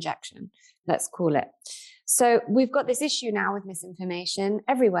COVID injection, let's call it. So we've got this issue now with misinformation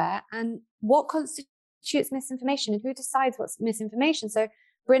everywhere. And what constitutes misinformation and who decides what's misinformation? So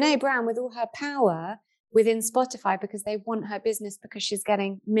Brené Brown, with all her power within Spotify, because they want her business because she's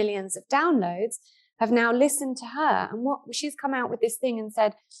getting millions of downloads, have now listened to her. And what she's come out with this thing and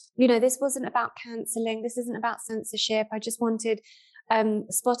said, this wasn't about cancelling. This isn't about censorship. I just wanted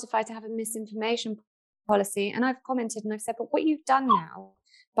Spotify to have a misinformation policy. And I've commented and I've said, but what you've done now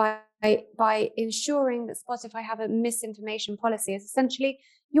by ensuring that Spotify have a misinformation policy is essentially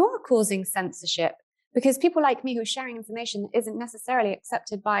you're causing censorship, because people like me who are sharing information that isn't necessarily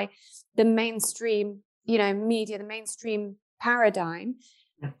accepted by the mainstream, media, the mainstream paradigm,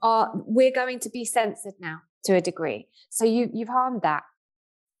 we're going to be censored now to a degree. So you've harmed that.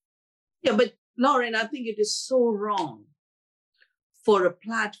 Yeah, but Lauren, I think it is so wrong for a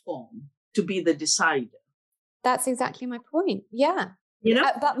platform to be the decider. That's exactly my point. Yeah.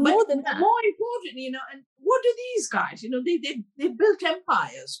 But more than that, more important, and what do these guys? They built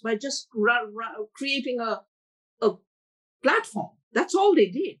empires by just creating a platform. That's all they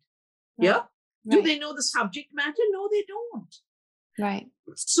did. Right. Yeah. Right. Do they know the subject matter? No, they don't. Right.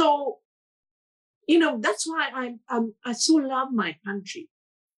 So, that's why I so love my country,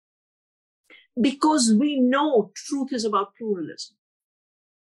 because we know truth is about pluralism.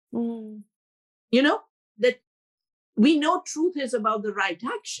 Mm. That we know truth is about the right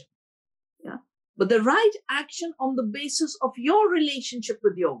action. Yeah. But the right action on the basis of your relationship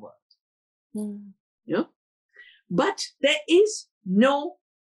with your world. Mm. Yeah. But there is no,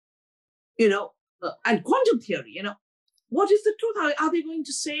 and quantum theory, what is the truth? Are they going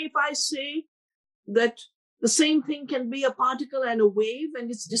to say, if I say that the same thing can be a particle and a wave and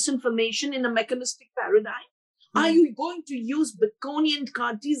it's disinformation in a mechanistic paradigm? Mm. Are you going to use Baconian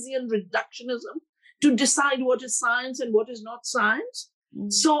Cartesian reductionism to decide what is science and what is not science?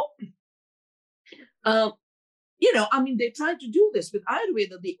 Mm. So, they tried to do this with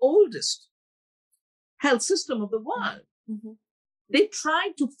Ayurveda, the oldest health system of the world. Mm-hmm. They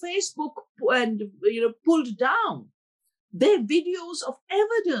tried to Facebook and, pulled down their videos of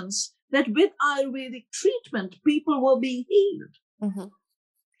evidence that with Ayurvedic treatment, people were being healed. Mm-hmm.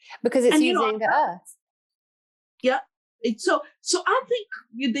 Because it's using the earth. Yeah. So I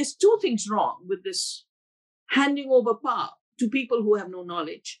think there's two things wrong with this handing over power to people who have no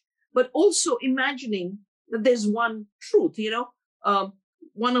knowledge, but also imagining that there's one truth.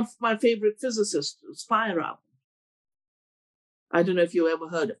 One of my favorite physicists was Feyerabend. I don't know if you ever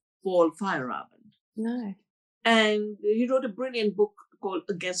heard of Paul Feyerabend. No. And he wrote a brilliant book called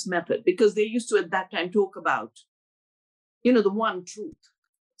Against Method, because they used to at that time talk about, the one truth.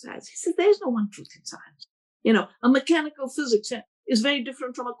 He said, there's no one truth in science. A mechanical physics is very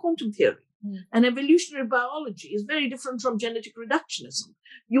different from a quantum theory. Mm. And evolutionary biology is very different from genetic reductionism.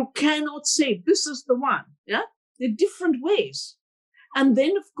 You cannot say this is the one. Yeah, there are different ways. And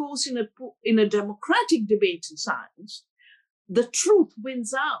then, of course, in a democratic debate in science, the truth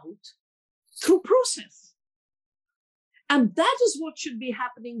wins out through process. And that is what should be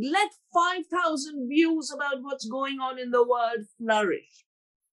happening. Let 5,000 views about what's going on in the world flourish.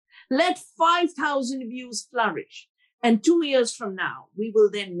 Let 5,000 views flourish. And 2 years from now, we will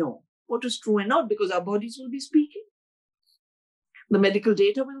then know what is true and not, because our bodies will be speaking. The medical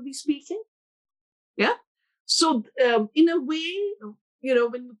data will be speaking. Yeah. So in a way,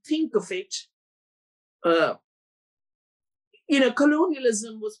 when you think of it,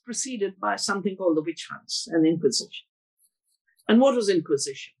 colonialism was preceded by something called the witch hunts and Inquisition. And what was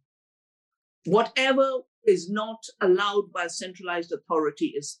Inquisition? Whatever is not allowed by centralized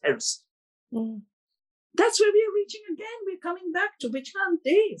authority is heresy. Mm. That's where we are reaching again. We're coming back to witch hunt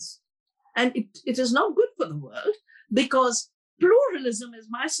days. And it is not good for the world, because pluralism is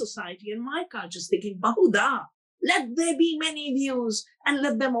my society and my culture is thinking, Bahuda, let there be many views and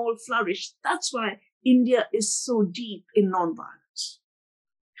let them all flourish. That's why India is so deep in nonviolence.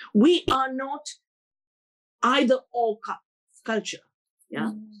 We are not either or culture.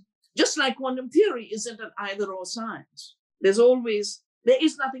 Yeah. Mm. Just like quantum theory isn't an either or science. There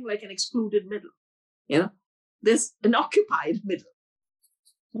is nothing like an excluded middle. There's an occupied middle.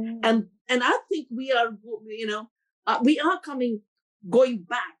 And I think we are, we are going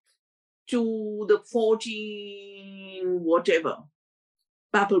back to the 14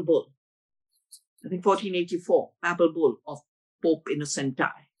 Papal Bull. I think 1484 Papal Bull of Pope Innocent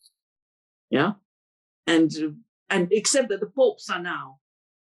X. Yeah, and except that the popes are now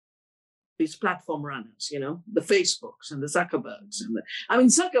these platform runners, the Facebooks and the Zuckerbergs.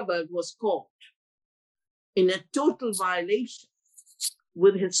 Zuckerberg was caught in a total violation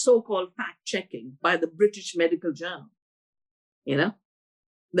with his so-called fact-checking by the British Medical Journal.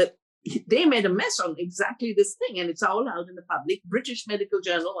 That they made a mess on exactly this thing, and it's all out in the public. British Medical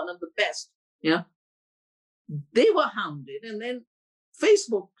Journal, one of the best. They were hounded, and then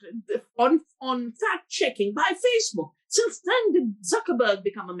Facebook on fact-checking by Facebook. Since then, did Zuckerberg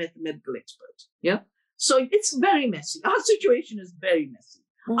become a medical expert? So it's very messy. Our situation is very messy.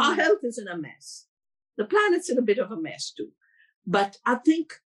 Our health is in a mess. The planet's in a bit of a mess too. But I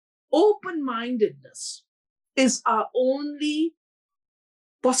think open-mindedness is our only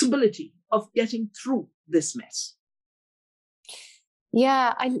possibility of getting through this mess.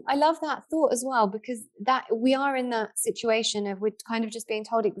 Yeah, I love that thought as well, because that we are in that situation of we're kind of just being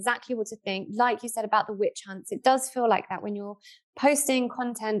told exactly what to think. Like you said about the witch hunts, it does feel like that when you're posting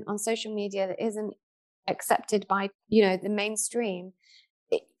content on social media that isn't accepted by, the mainstream.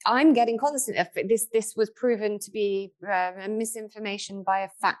 I'm getting constant, this was proven to be misinformation by a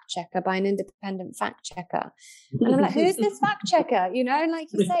fact checker, by an independent fact checker. And I'm like, who's this fact checker? Like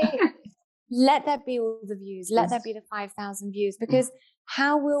you say, let that be all the views, let that be the 5,000 views, because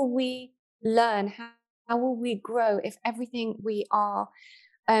how will we learn? How will we grow if everything we are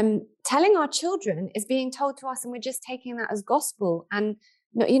telling our children is being told to us and we're just taking that as gospel? And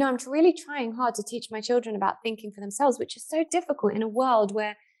I'm really trying hard to teach my children about thinking for themselves, which is so difficult in a world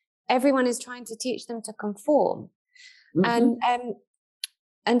where everyone is trying to teach them to conform. And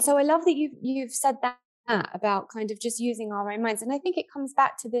so I love that you've said that about kind of just using our own minds. And I think it comes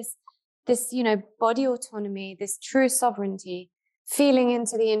back to this body autonomy, this true sovereignty, feeling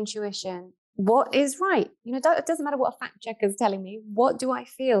into the intuition. What is right? It doesn't matter what a fact checker is telling me. What do I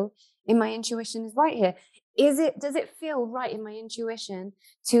feel in my intuition is right here? Does it feel right in my intuition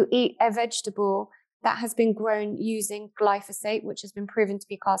to eat a vegetable that has been grown using glyphosate, which has been proven to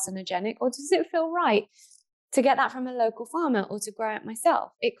be carcinogenic? Or does it feel right to get that from a local farmer or to grow it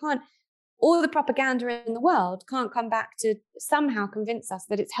myself? It can't. All the propaganda in the world can't come back to somehow convince us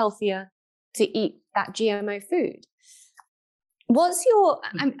that it's healthier to eat that GMO food. What's your,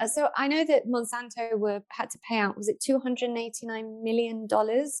 so I know that Monsanto had to pay out, was it $289 million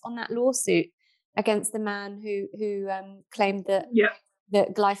on that lawsuit against the man who claimed that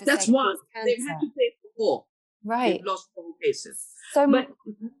that glyphosate. That's one. They've had to pay for 4. Right. They've lost 4 cases. So, but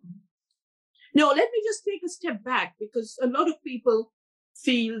no, let me just take a step back, because a lot of people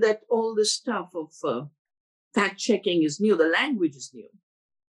feel that all this stuff of fact-checking is new, the language is new.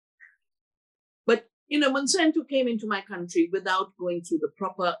 But, Monsanto came into my country without going through the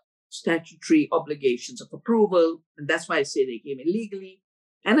proper statutory obligations of approval, and that's why I say they came illegally,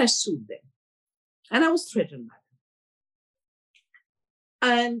 and I sued them. And I was threatened by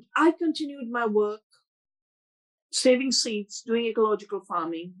them. And I continued my work, saving seeds, doing ecological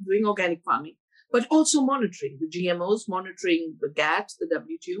farming, doing organic farming, but also monitoring the GMOs, monitoring the GATT, the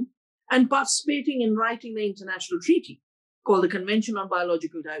WTO, and participating in writing the international treaty called the Convention on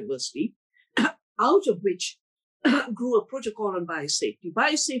Biological Diversity, out of which grew a protocol on biosafety.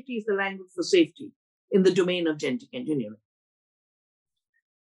 Biosafety is the language for safety in the domain of genetic engineering.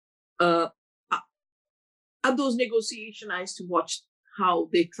 At those negotiations, I used to watch how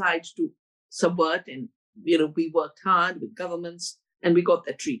they tried to subvert, and we worked hard with governments, and we got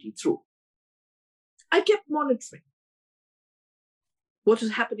that treaty through. I kept monitoring what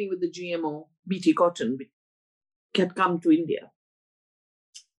was happening with the GMO BT cotton, which had come to India.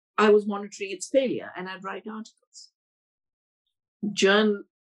 I was monitoring its failure, and I'd write articles.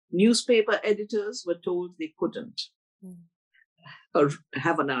 Newspaper editors were told they couldn't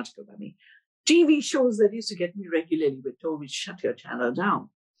have an article by me. TV shows that used to get me regularly were told, "We shut your channel down."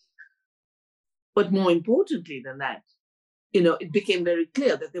 But more importantly than that, it became very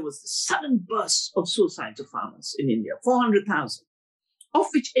clear that there was a sudden burst of suicides of farmers in India, 400,000, of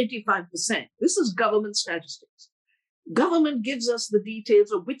which 85%, this is government statistics. Government gives us the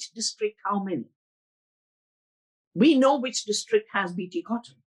details of which district, how many. We know which district has BT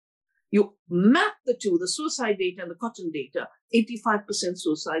cotton. You map the two, the suicide data and the cotton data, 85%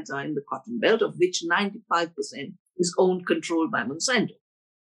 suicides are in the cotton belt, of which 95% is owned, controlled by Monsanto.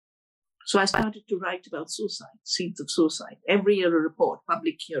 So I started to write about suicide, seeds of suicide. Every year a report,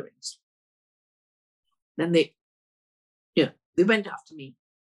 public hearings. Then they went after me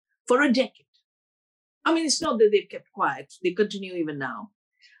for a decade. I mean, it's not that they've kept quiet. They continue even now.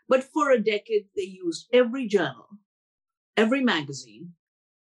 But for a decade, they used every journal, every magazine,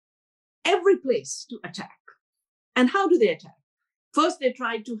 every place to attack. And how do they attack? First, they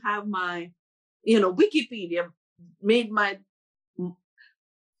tried to have my, Wikipedia made my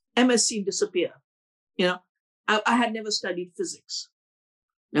MSc disappear. I had never studied physics,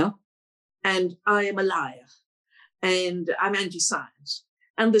 and I am a liar, and I'm anti-science.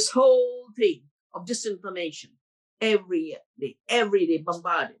 And this whole thing of disinformation, every day,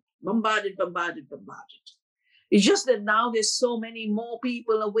 bombarded. It's just that now there's so many more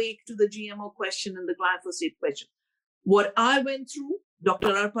people awake to the GMO question and the glyphosate question. What I went through,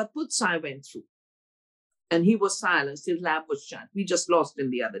 Dr. Arpat Putsai went through, and he was silenced. His lab was shut. We just lost him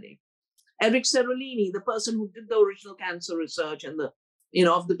the other day. Eric Cerolini, the person who did the original cancer research and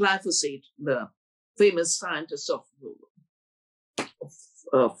of the glyphosate, the famous scientist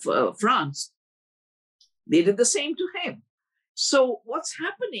of France, they did the same to him. So what's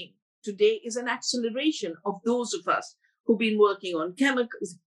happening today is an acceleration of those of us who've been working on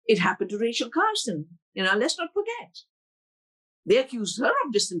chemicals. It happened to Rachel Carson. Let's not forget. They accused her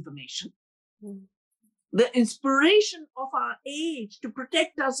of disinformation. Mm. The inspiration of our age to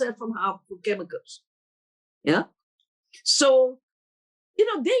protect ourselves from harmful chemicals. Yeah. So,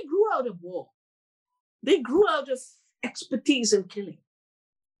 they grew out of war. They grew out of expertise in killing.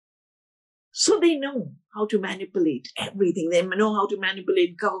 So they know how to manipulate everything. They know how to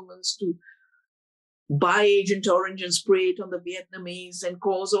manipulate governments to buy Agent Orange and spray it on the Vietnamese and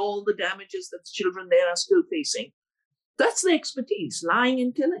cause all the damages that the children there are still facing. That's the expertise, lying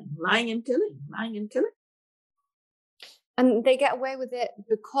and killing. And they get away with it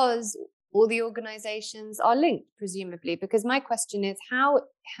because all the organizations are linked, presumably. Because my question is,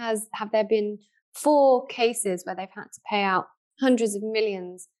 have there been 4 cases where they've had to pay out hundreds of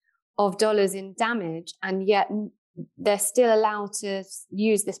millions of dollars in damage, and yet they're still allowed to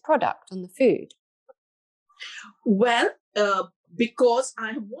use this product on the food? Well, because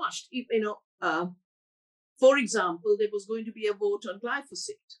I have watched, for example, there was going to be a vote on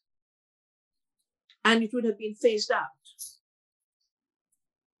glyphosate, and it would have been phased out.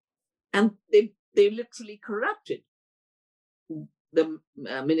 And they literally corrupted the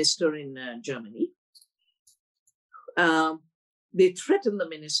minister in Germany. They threatened the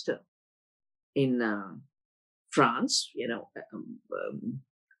minister in France, Nicolas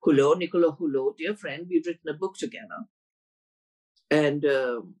Hulot, dear friend. We've written a book together.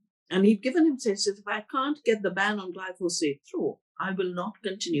 And he'd given him, says, if I can't get the ban on glyphosate through, I will not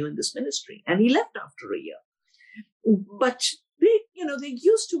continue in this ministry. And he left after a year. But they're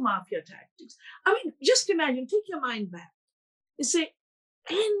used to mafia tactics. I mean, just imagine, take your mind back. You say,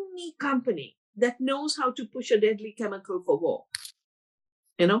 any company that knows how to push a deadly chemical for war,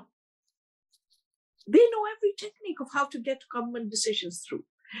 they know every technique of how to get government decisions through.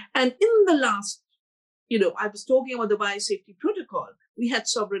 And in the last, I was talking about the biosafety protocol. We had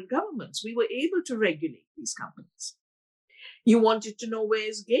sovereign governments. We were able to regulate these companies. You wanted to know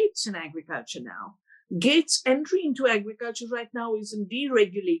where's Gates in agriculture now. Gates' entry into agriculture right now is in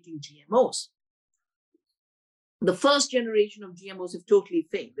deregulating GMOs. The first generation of GMOs have totally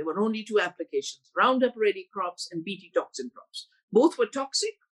failed. There were only 2 applications, Roundup Ready crops and Bt toxin crops. Both were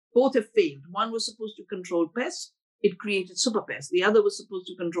toxic, both have failed. One was supposed to control pests, it created super pests. The other was supposed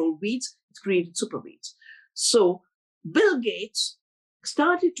to control weeds, it created super weeds. So Bill Gates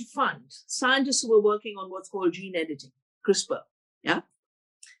started to fund scientists who were working on what's called gene editing, CRISPR,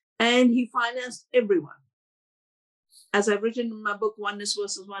 and he financed everyone. As I've written in my book, Oneness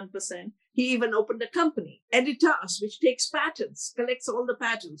versus 1%, he even opened a company, Editas, which takes patents, collects all the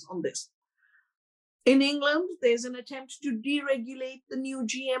patents on this. In England, there's an attempt to deregulate the new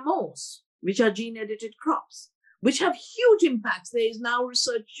GMOs, which are gene-edited crops, which have huge impacts. There is now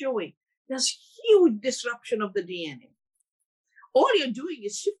research showing there's huge disruption of the DNA. All you're doing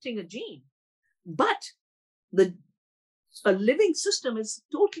is shifting a gene, but a living system is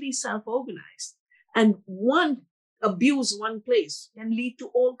totally self-organized. And one abuse one place can lead to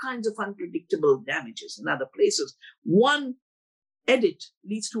all kinds of unpredictable damages in other places. One edit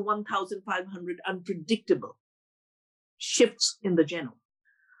leads to 1,500 unpredictable shifts in the genome.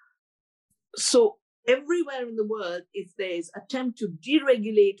 So everywhere in the world, if there's attempt to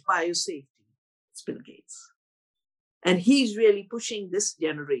deregulate biosafety, it's Bill Gates. And he's really pushing this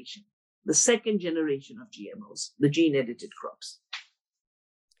generation, the second generation of GMOs, the gene-edited crops.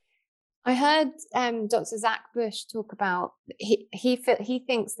 I heard Dr. Zach Bush talk about, he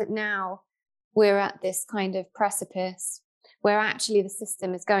thinks that now we're at this kind of precipice where actually the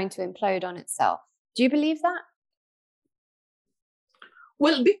system is going to implode on itself. Do you believe that?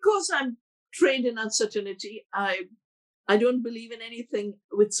 Well, because I'm trained in uncertainty, I don't believe in anything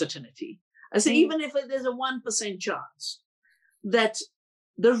with certainty. I say, even if there's a 1% chance that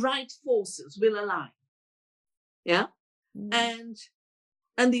the right forces will align, yeah, and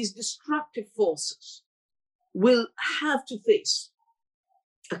these destructive forces will have to face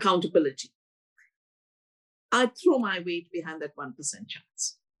accountability, I throw my weight behind that 1%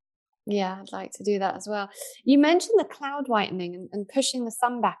 chance. Yeah, I'd like to do that as well. You mentioned the cloud whitening and pushing the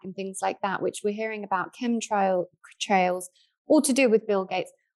sun back and things like that, which we're hearing about chemtrails, all to do with Bill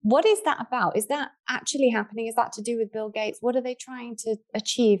Gates. What is that about? Is that actually happening? Is that to do with Bill Gates? What are they trying to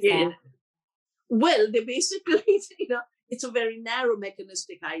achieve there? Well, they basically, it's a very narrow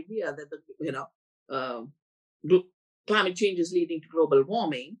mechanistic idea that climate change is leading to global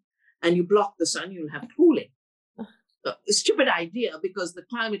warming, and you block the sun, you'll have cooling. A stupid idea, because the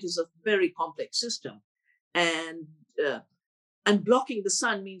climate is a very complex system, and blocking the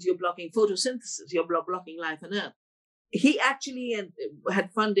sun means you're blocking photosynthesis, you're blocking life on Earth. He actually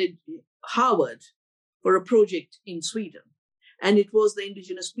had funded Harvard for a project in Sweden, and it was the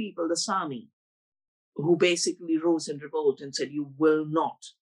indigenous people, the Sami, who basically rose in revolt and said, "You will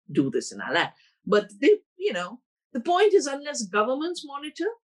not do this in our land." But the point is, unless governments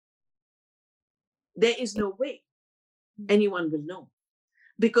monitor, there is no way anyone will know.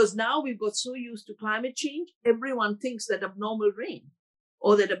 Because now we've got so used to climate change, everyone thinks that abnormal rain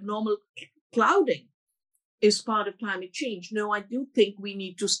or that abnormal clouding is part of climate change. No, I do think we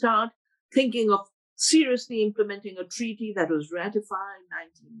need to start thinking of seriously implementing a treaty that was ratified in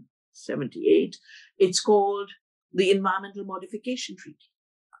 1978. It's called the Environmental Modification Treaty.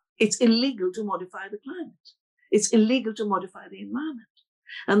 It's illegal to modify the climate. It's illegal to modify the environment.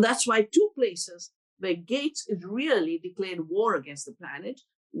 And that's why two places where Gates is really declared war against the planet.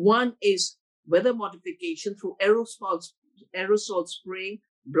 One is weather modification through aerosol spraying,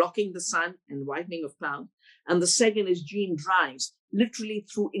 blocking the sun and whitening of clouds. And the second is gene drives, literally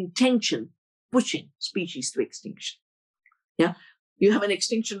through intention, pushing species to extinction. Yeah, you have an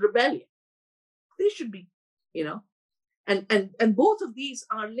extinction rebellion. They should be, and both of these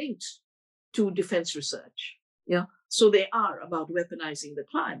are linked to defense research. Yeah. So they are about weaponizing the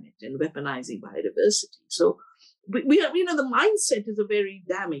climate and weaponizing biodiversity. So we are, the mindset is a very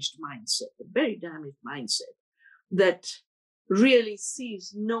damaged mindset that really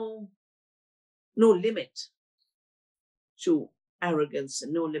sees no limit to arrogance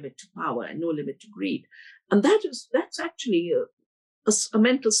and no limit to power and no limit to greed. And that's actually a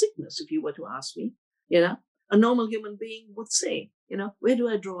mental sickness, if you were to ask me. A normal human being would say, where do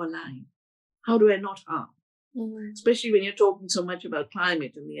I draw a line? How do I not harm? Especially when you're talking so much about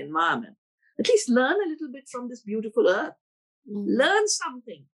climate and the environment. At least learn a little bit from this beautiful earth. Learn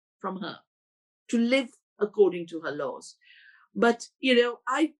something from her to live according to her laws. But,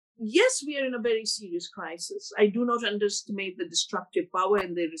 yes, we are in a very serious crisis. I do not underestimate the destructive power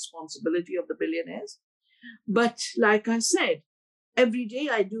and the responsibility of the billionaires. But like I said, every day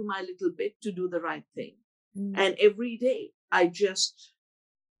I do my little bit to do the right thing. And every day I just,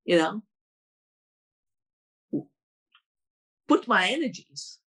 put my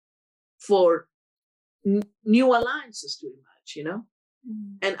energies for new alliances to emerge,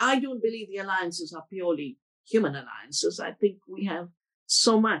 And I don't believe the alliances are purely human alliances. I think we have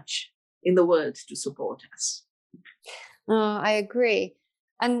so much in the world to support us. I agree.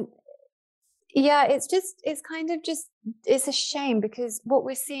 And yeah, it's a shame, because what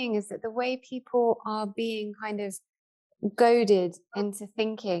we're seeing is that the way people are being kind of goaded into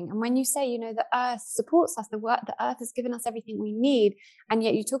thinking, and when you say, the earth supports us, the earth has given us everything we need, and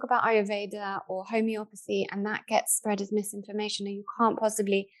yet you talk about Ayurveda or homeopathy, and that gets spread as misinformation, and you can't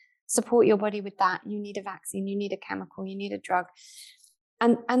possibly support your body with that. You need a vaccine, you need a chemical, you need a drug,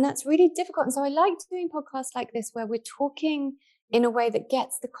 and that's really difficult. And so I like doing podcasts like this, where we're talking in a way that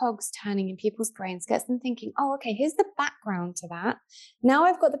gets the cogs turning in people's brains, gets them thinking, oh, okay, here's the background to that. Now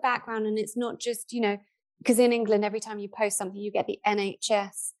I've got the background, and it's not just, because in England, every time you post something, you get the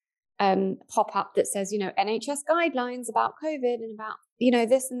NHS pop up that says, NHS guidelines about COVID and about,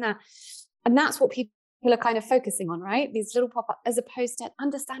 this and that. And that's what people are kind of focusing on, right? These little pop up, as opposed to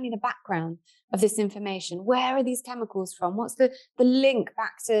understanding the background of this information. Where are these chemicals from? What's the link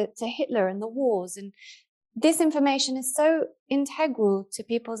back to Hitler and the wars? And this information is so integral to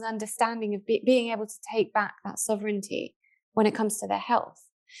people's understanding of being able to take back that sovereignty when it comes to their health.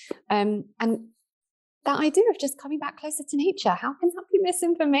 And that idea of just coming back closer to nature, how can that be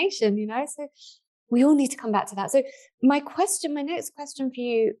misinformation, So we all need to come back to that. So my next question for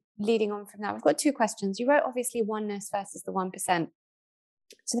you, leading on from that, we've got two questions. You wrote, obviously, oneness versus the 1%.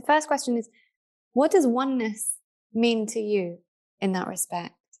 So the first question is, What does oneness mean to you in that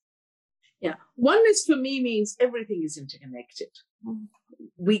respect? Yeah. Oneness for me means everything is interconnected.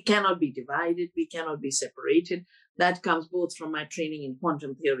 We cannot be divided. We cannot be separated. That comes both from my training in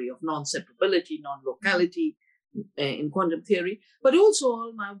quantum theory of non-separability, non-locality in quantum theory, but also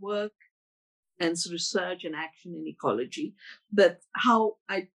all my work and research and action in ecology, that how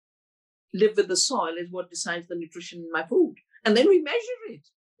I live with the soil is what decides the nutrition in my food. And then we measure it.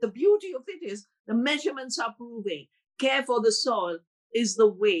 The beauty of it is the measurements are proving care for the soil is the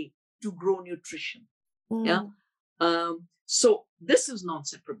way to grow nutrition. Yeah. So this is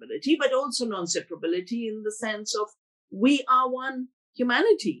non-separability, but also non-separability in the sense of we are one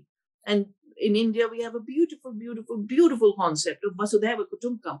humanity. And in India, we have a beautiful, beautiful, beautiful concept of Vasudhaiva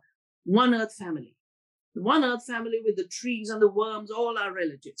Kutumbakam, one earth family. One earth family with the trees and the worms, all our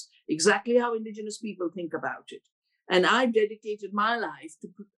relatives, exactly how indigenous people think about it. And I've dedicated my life to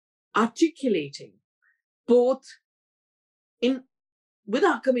articulating both with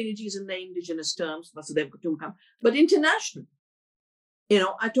our communities in the indigenous terms, Vasudhaiva Kutumbakam, but international.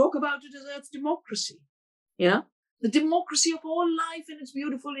 I talk about it as Earth democracy. The democracy of all life and its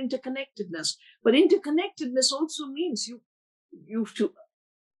beautiful interconnectedness. But interconnectedness also means you have to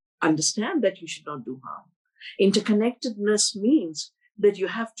understand that you should not do harm. Interconnectedness means that you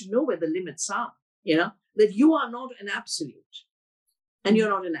have to know where the limits are, that you are not an absolute and you're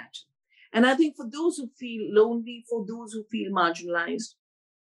not an atom. And I think for those who feel lonely, for those who feel marginalized,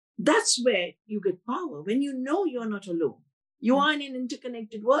 that's where you get power. When you know you're not alone, you are in an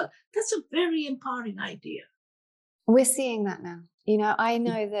interconnected world. That's a very empowering idea. We're seeing that now. I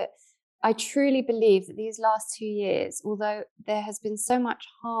know that I truly believe that these last 2 years, although there has been so much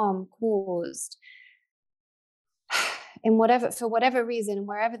harm caused for whatever reason,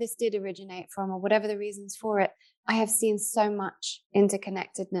 wherever this did originate from or whatever the reasons for it, I have seen so much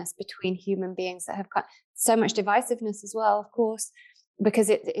interconnectedness between human beings that have got so much divisiveness as well, of course,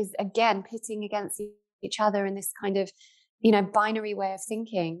 because it is, again, pitting against each other in this kind of, binary way of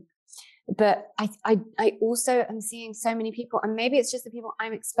thinking. But I also am seeing so many people, and maybe it's just the people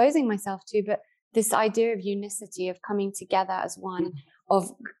I'm exposing myself to, but this idea of unicity, of coming together as one, of,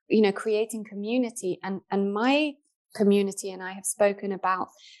 creating community. And my community and I have spoken about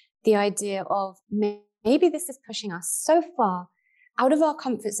the idea of maybe this is pushing us so far out of our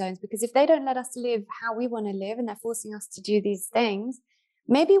comfort zones, because if they don't let us live how we want to live and they're forcing us to do these things,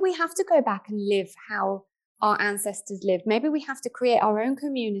 maybe we have to go back and live how our ancestors lived. Maybe we have to create our own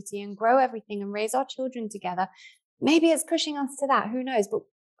community and grow everything and raise our children together. Maybe it's pushing us to that. Who knows? But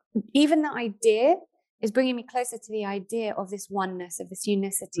even the idea is bringing me closer to the idea of this oneness, of this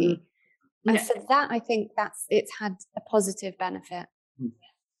unicity. And for that, I think it's had a positive benefit.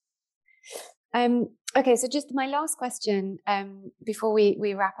 Okay, so just my last question before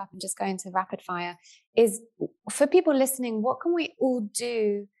we wrap up and just go into rapid fire is, for people listening, what can we all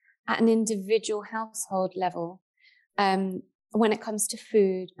do at an individual household level when it comes to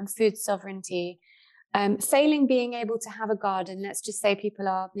food and food sovereignty? Failing being able to have a garden, let's just say people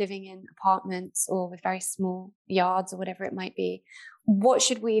are living in apartments or with very small yards or whatever it might be. What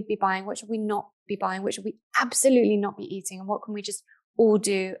should we be buying? What should we not be buying? What should we absolutely not be eating? And what can we just all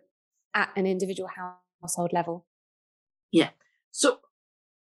do at an individual household level? Yeah. So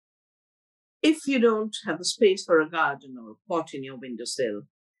if you don't have the space for a garden or a pot in your windowsill,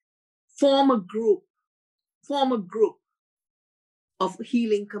 form a group of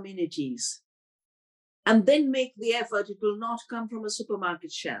healing communities, and then make the effort. It will not come from a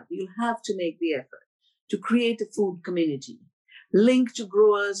supermarket shelf. You'll have to make the effort to create a food community, link to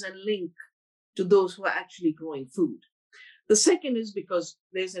growers and link to those who are actually growing food. The second is because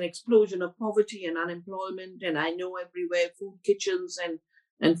there's an explosion of poverty and unemployment, and I know everywhere food kitchens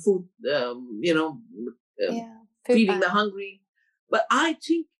and food, feeding the hungry. But I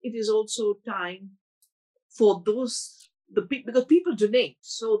think it is also time for because people donate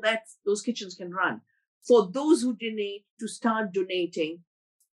so that those kitchens can run. For those who donate to start donating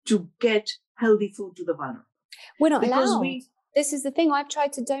to get healthy food to the vulnerable. We're not allowed. This is the thing. I've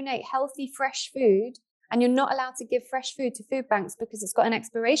tried to donate healthy, fresh food, and you're not allowed to give fresh food to food banks because it's got an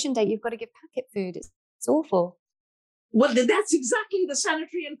expiration date. You've got to give packet food. It's awful. Well, that's exactly the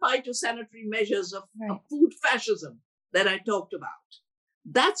sanitary and phytosanitary measures of food fascism that I talked about.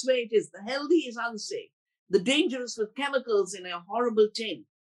 That's where it is. The healthy is unsafe. The dangerous with chemicals in a horrible tin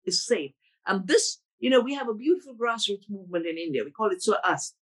is safe. And this, we have a beautiful grassroots movement in India. We call it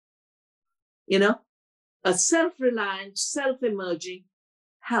SWAST. A self-reliant, self-emerging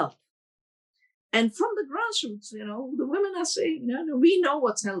health. And from the grassroots, the women are saying, we know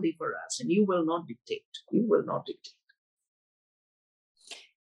what's healthy for us, and you will not dictate. You will not dictate.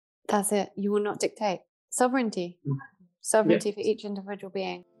 That's it. You will not dictate. Sovereignty. Sovereignty for each individual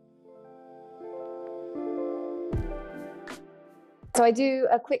being. So I do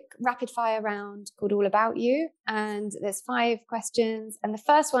a quick rapid fire round called All About You. And there's 5 questions. And the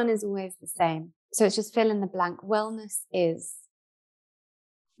first one is always the same. So it's just fill in the blank. Wellness is?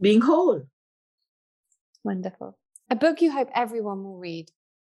 Being whole. Wonderful. A book you hope everyone will read?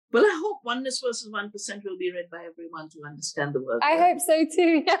 Well, I hope Oneness versus 1% will be read by everyone to understand the world. I hope so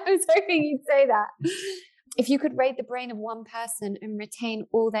too. I was hoping you'd say that. If you could raid the brain of one person and retain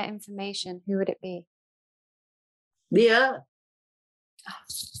all their information, who would it be? The earth.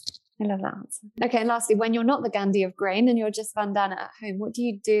 I love that answer. Okay, and lastly, when you're not the Gandhi of grain and you're just Vandana at home, what do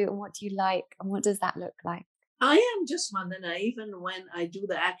you do and what do you like and what does that look like? I am just Vandana even when I do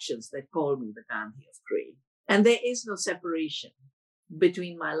the actions that call me the Gandhi of grain. And there is no separation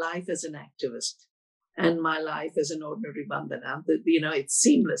between my life as an activist and my life as an ordinary Vandana. It's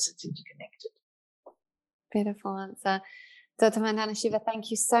seamless, it's interconnected. Beautiful answer. Dr. Vandana Shiva,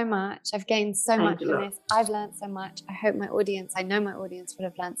 thank you so much. I've gained so much from this. I've learned so much. I know my audience will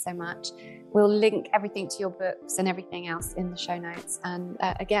have learned so much. We'll link everything to your books and everything else in the show notes. And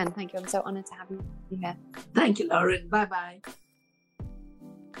again, thank you. I'm so honored to have you here. Thank you, Lauren. Bye-bye.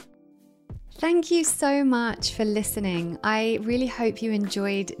 Thank you so much for listening. I really hope you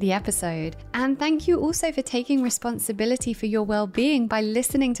enjoyed the episode. And thank you also for taking responsibility for your well-being by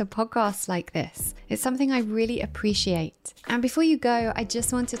listening to podcasts like this. It's something I really appreciate. And before you go, I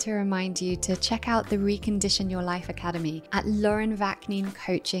just wanted to remind you to check out the Recondition Your Life Academy at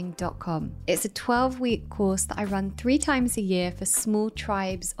laurenvakneencoaching.com. It's a 12-week course that I run 3 times a year for small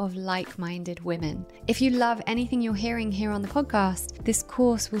tribes of like-minded women. If you love anything you're hearing here on the podcast, this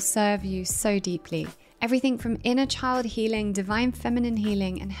course will serve you so deeply. Everything from inner child healing, divine feminine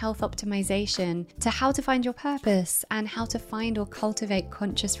healing, and health optimization to how to find your purpose and how to find or cultivate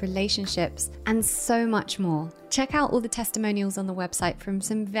conscious relationships, and so much more. Check out all the testimonials on the website from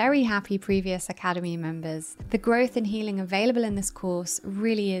some very happy previous Academy members. The growth and healing available in this course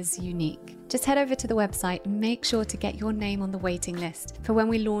really is unique. Just head over to the website and make sure to get your name on the waiting list for when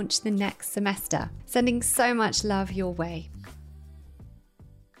we launch the next semester. Sending so much love your way.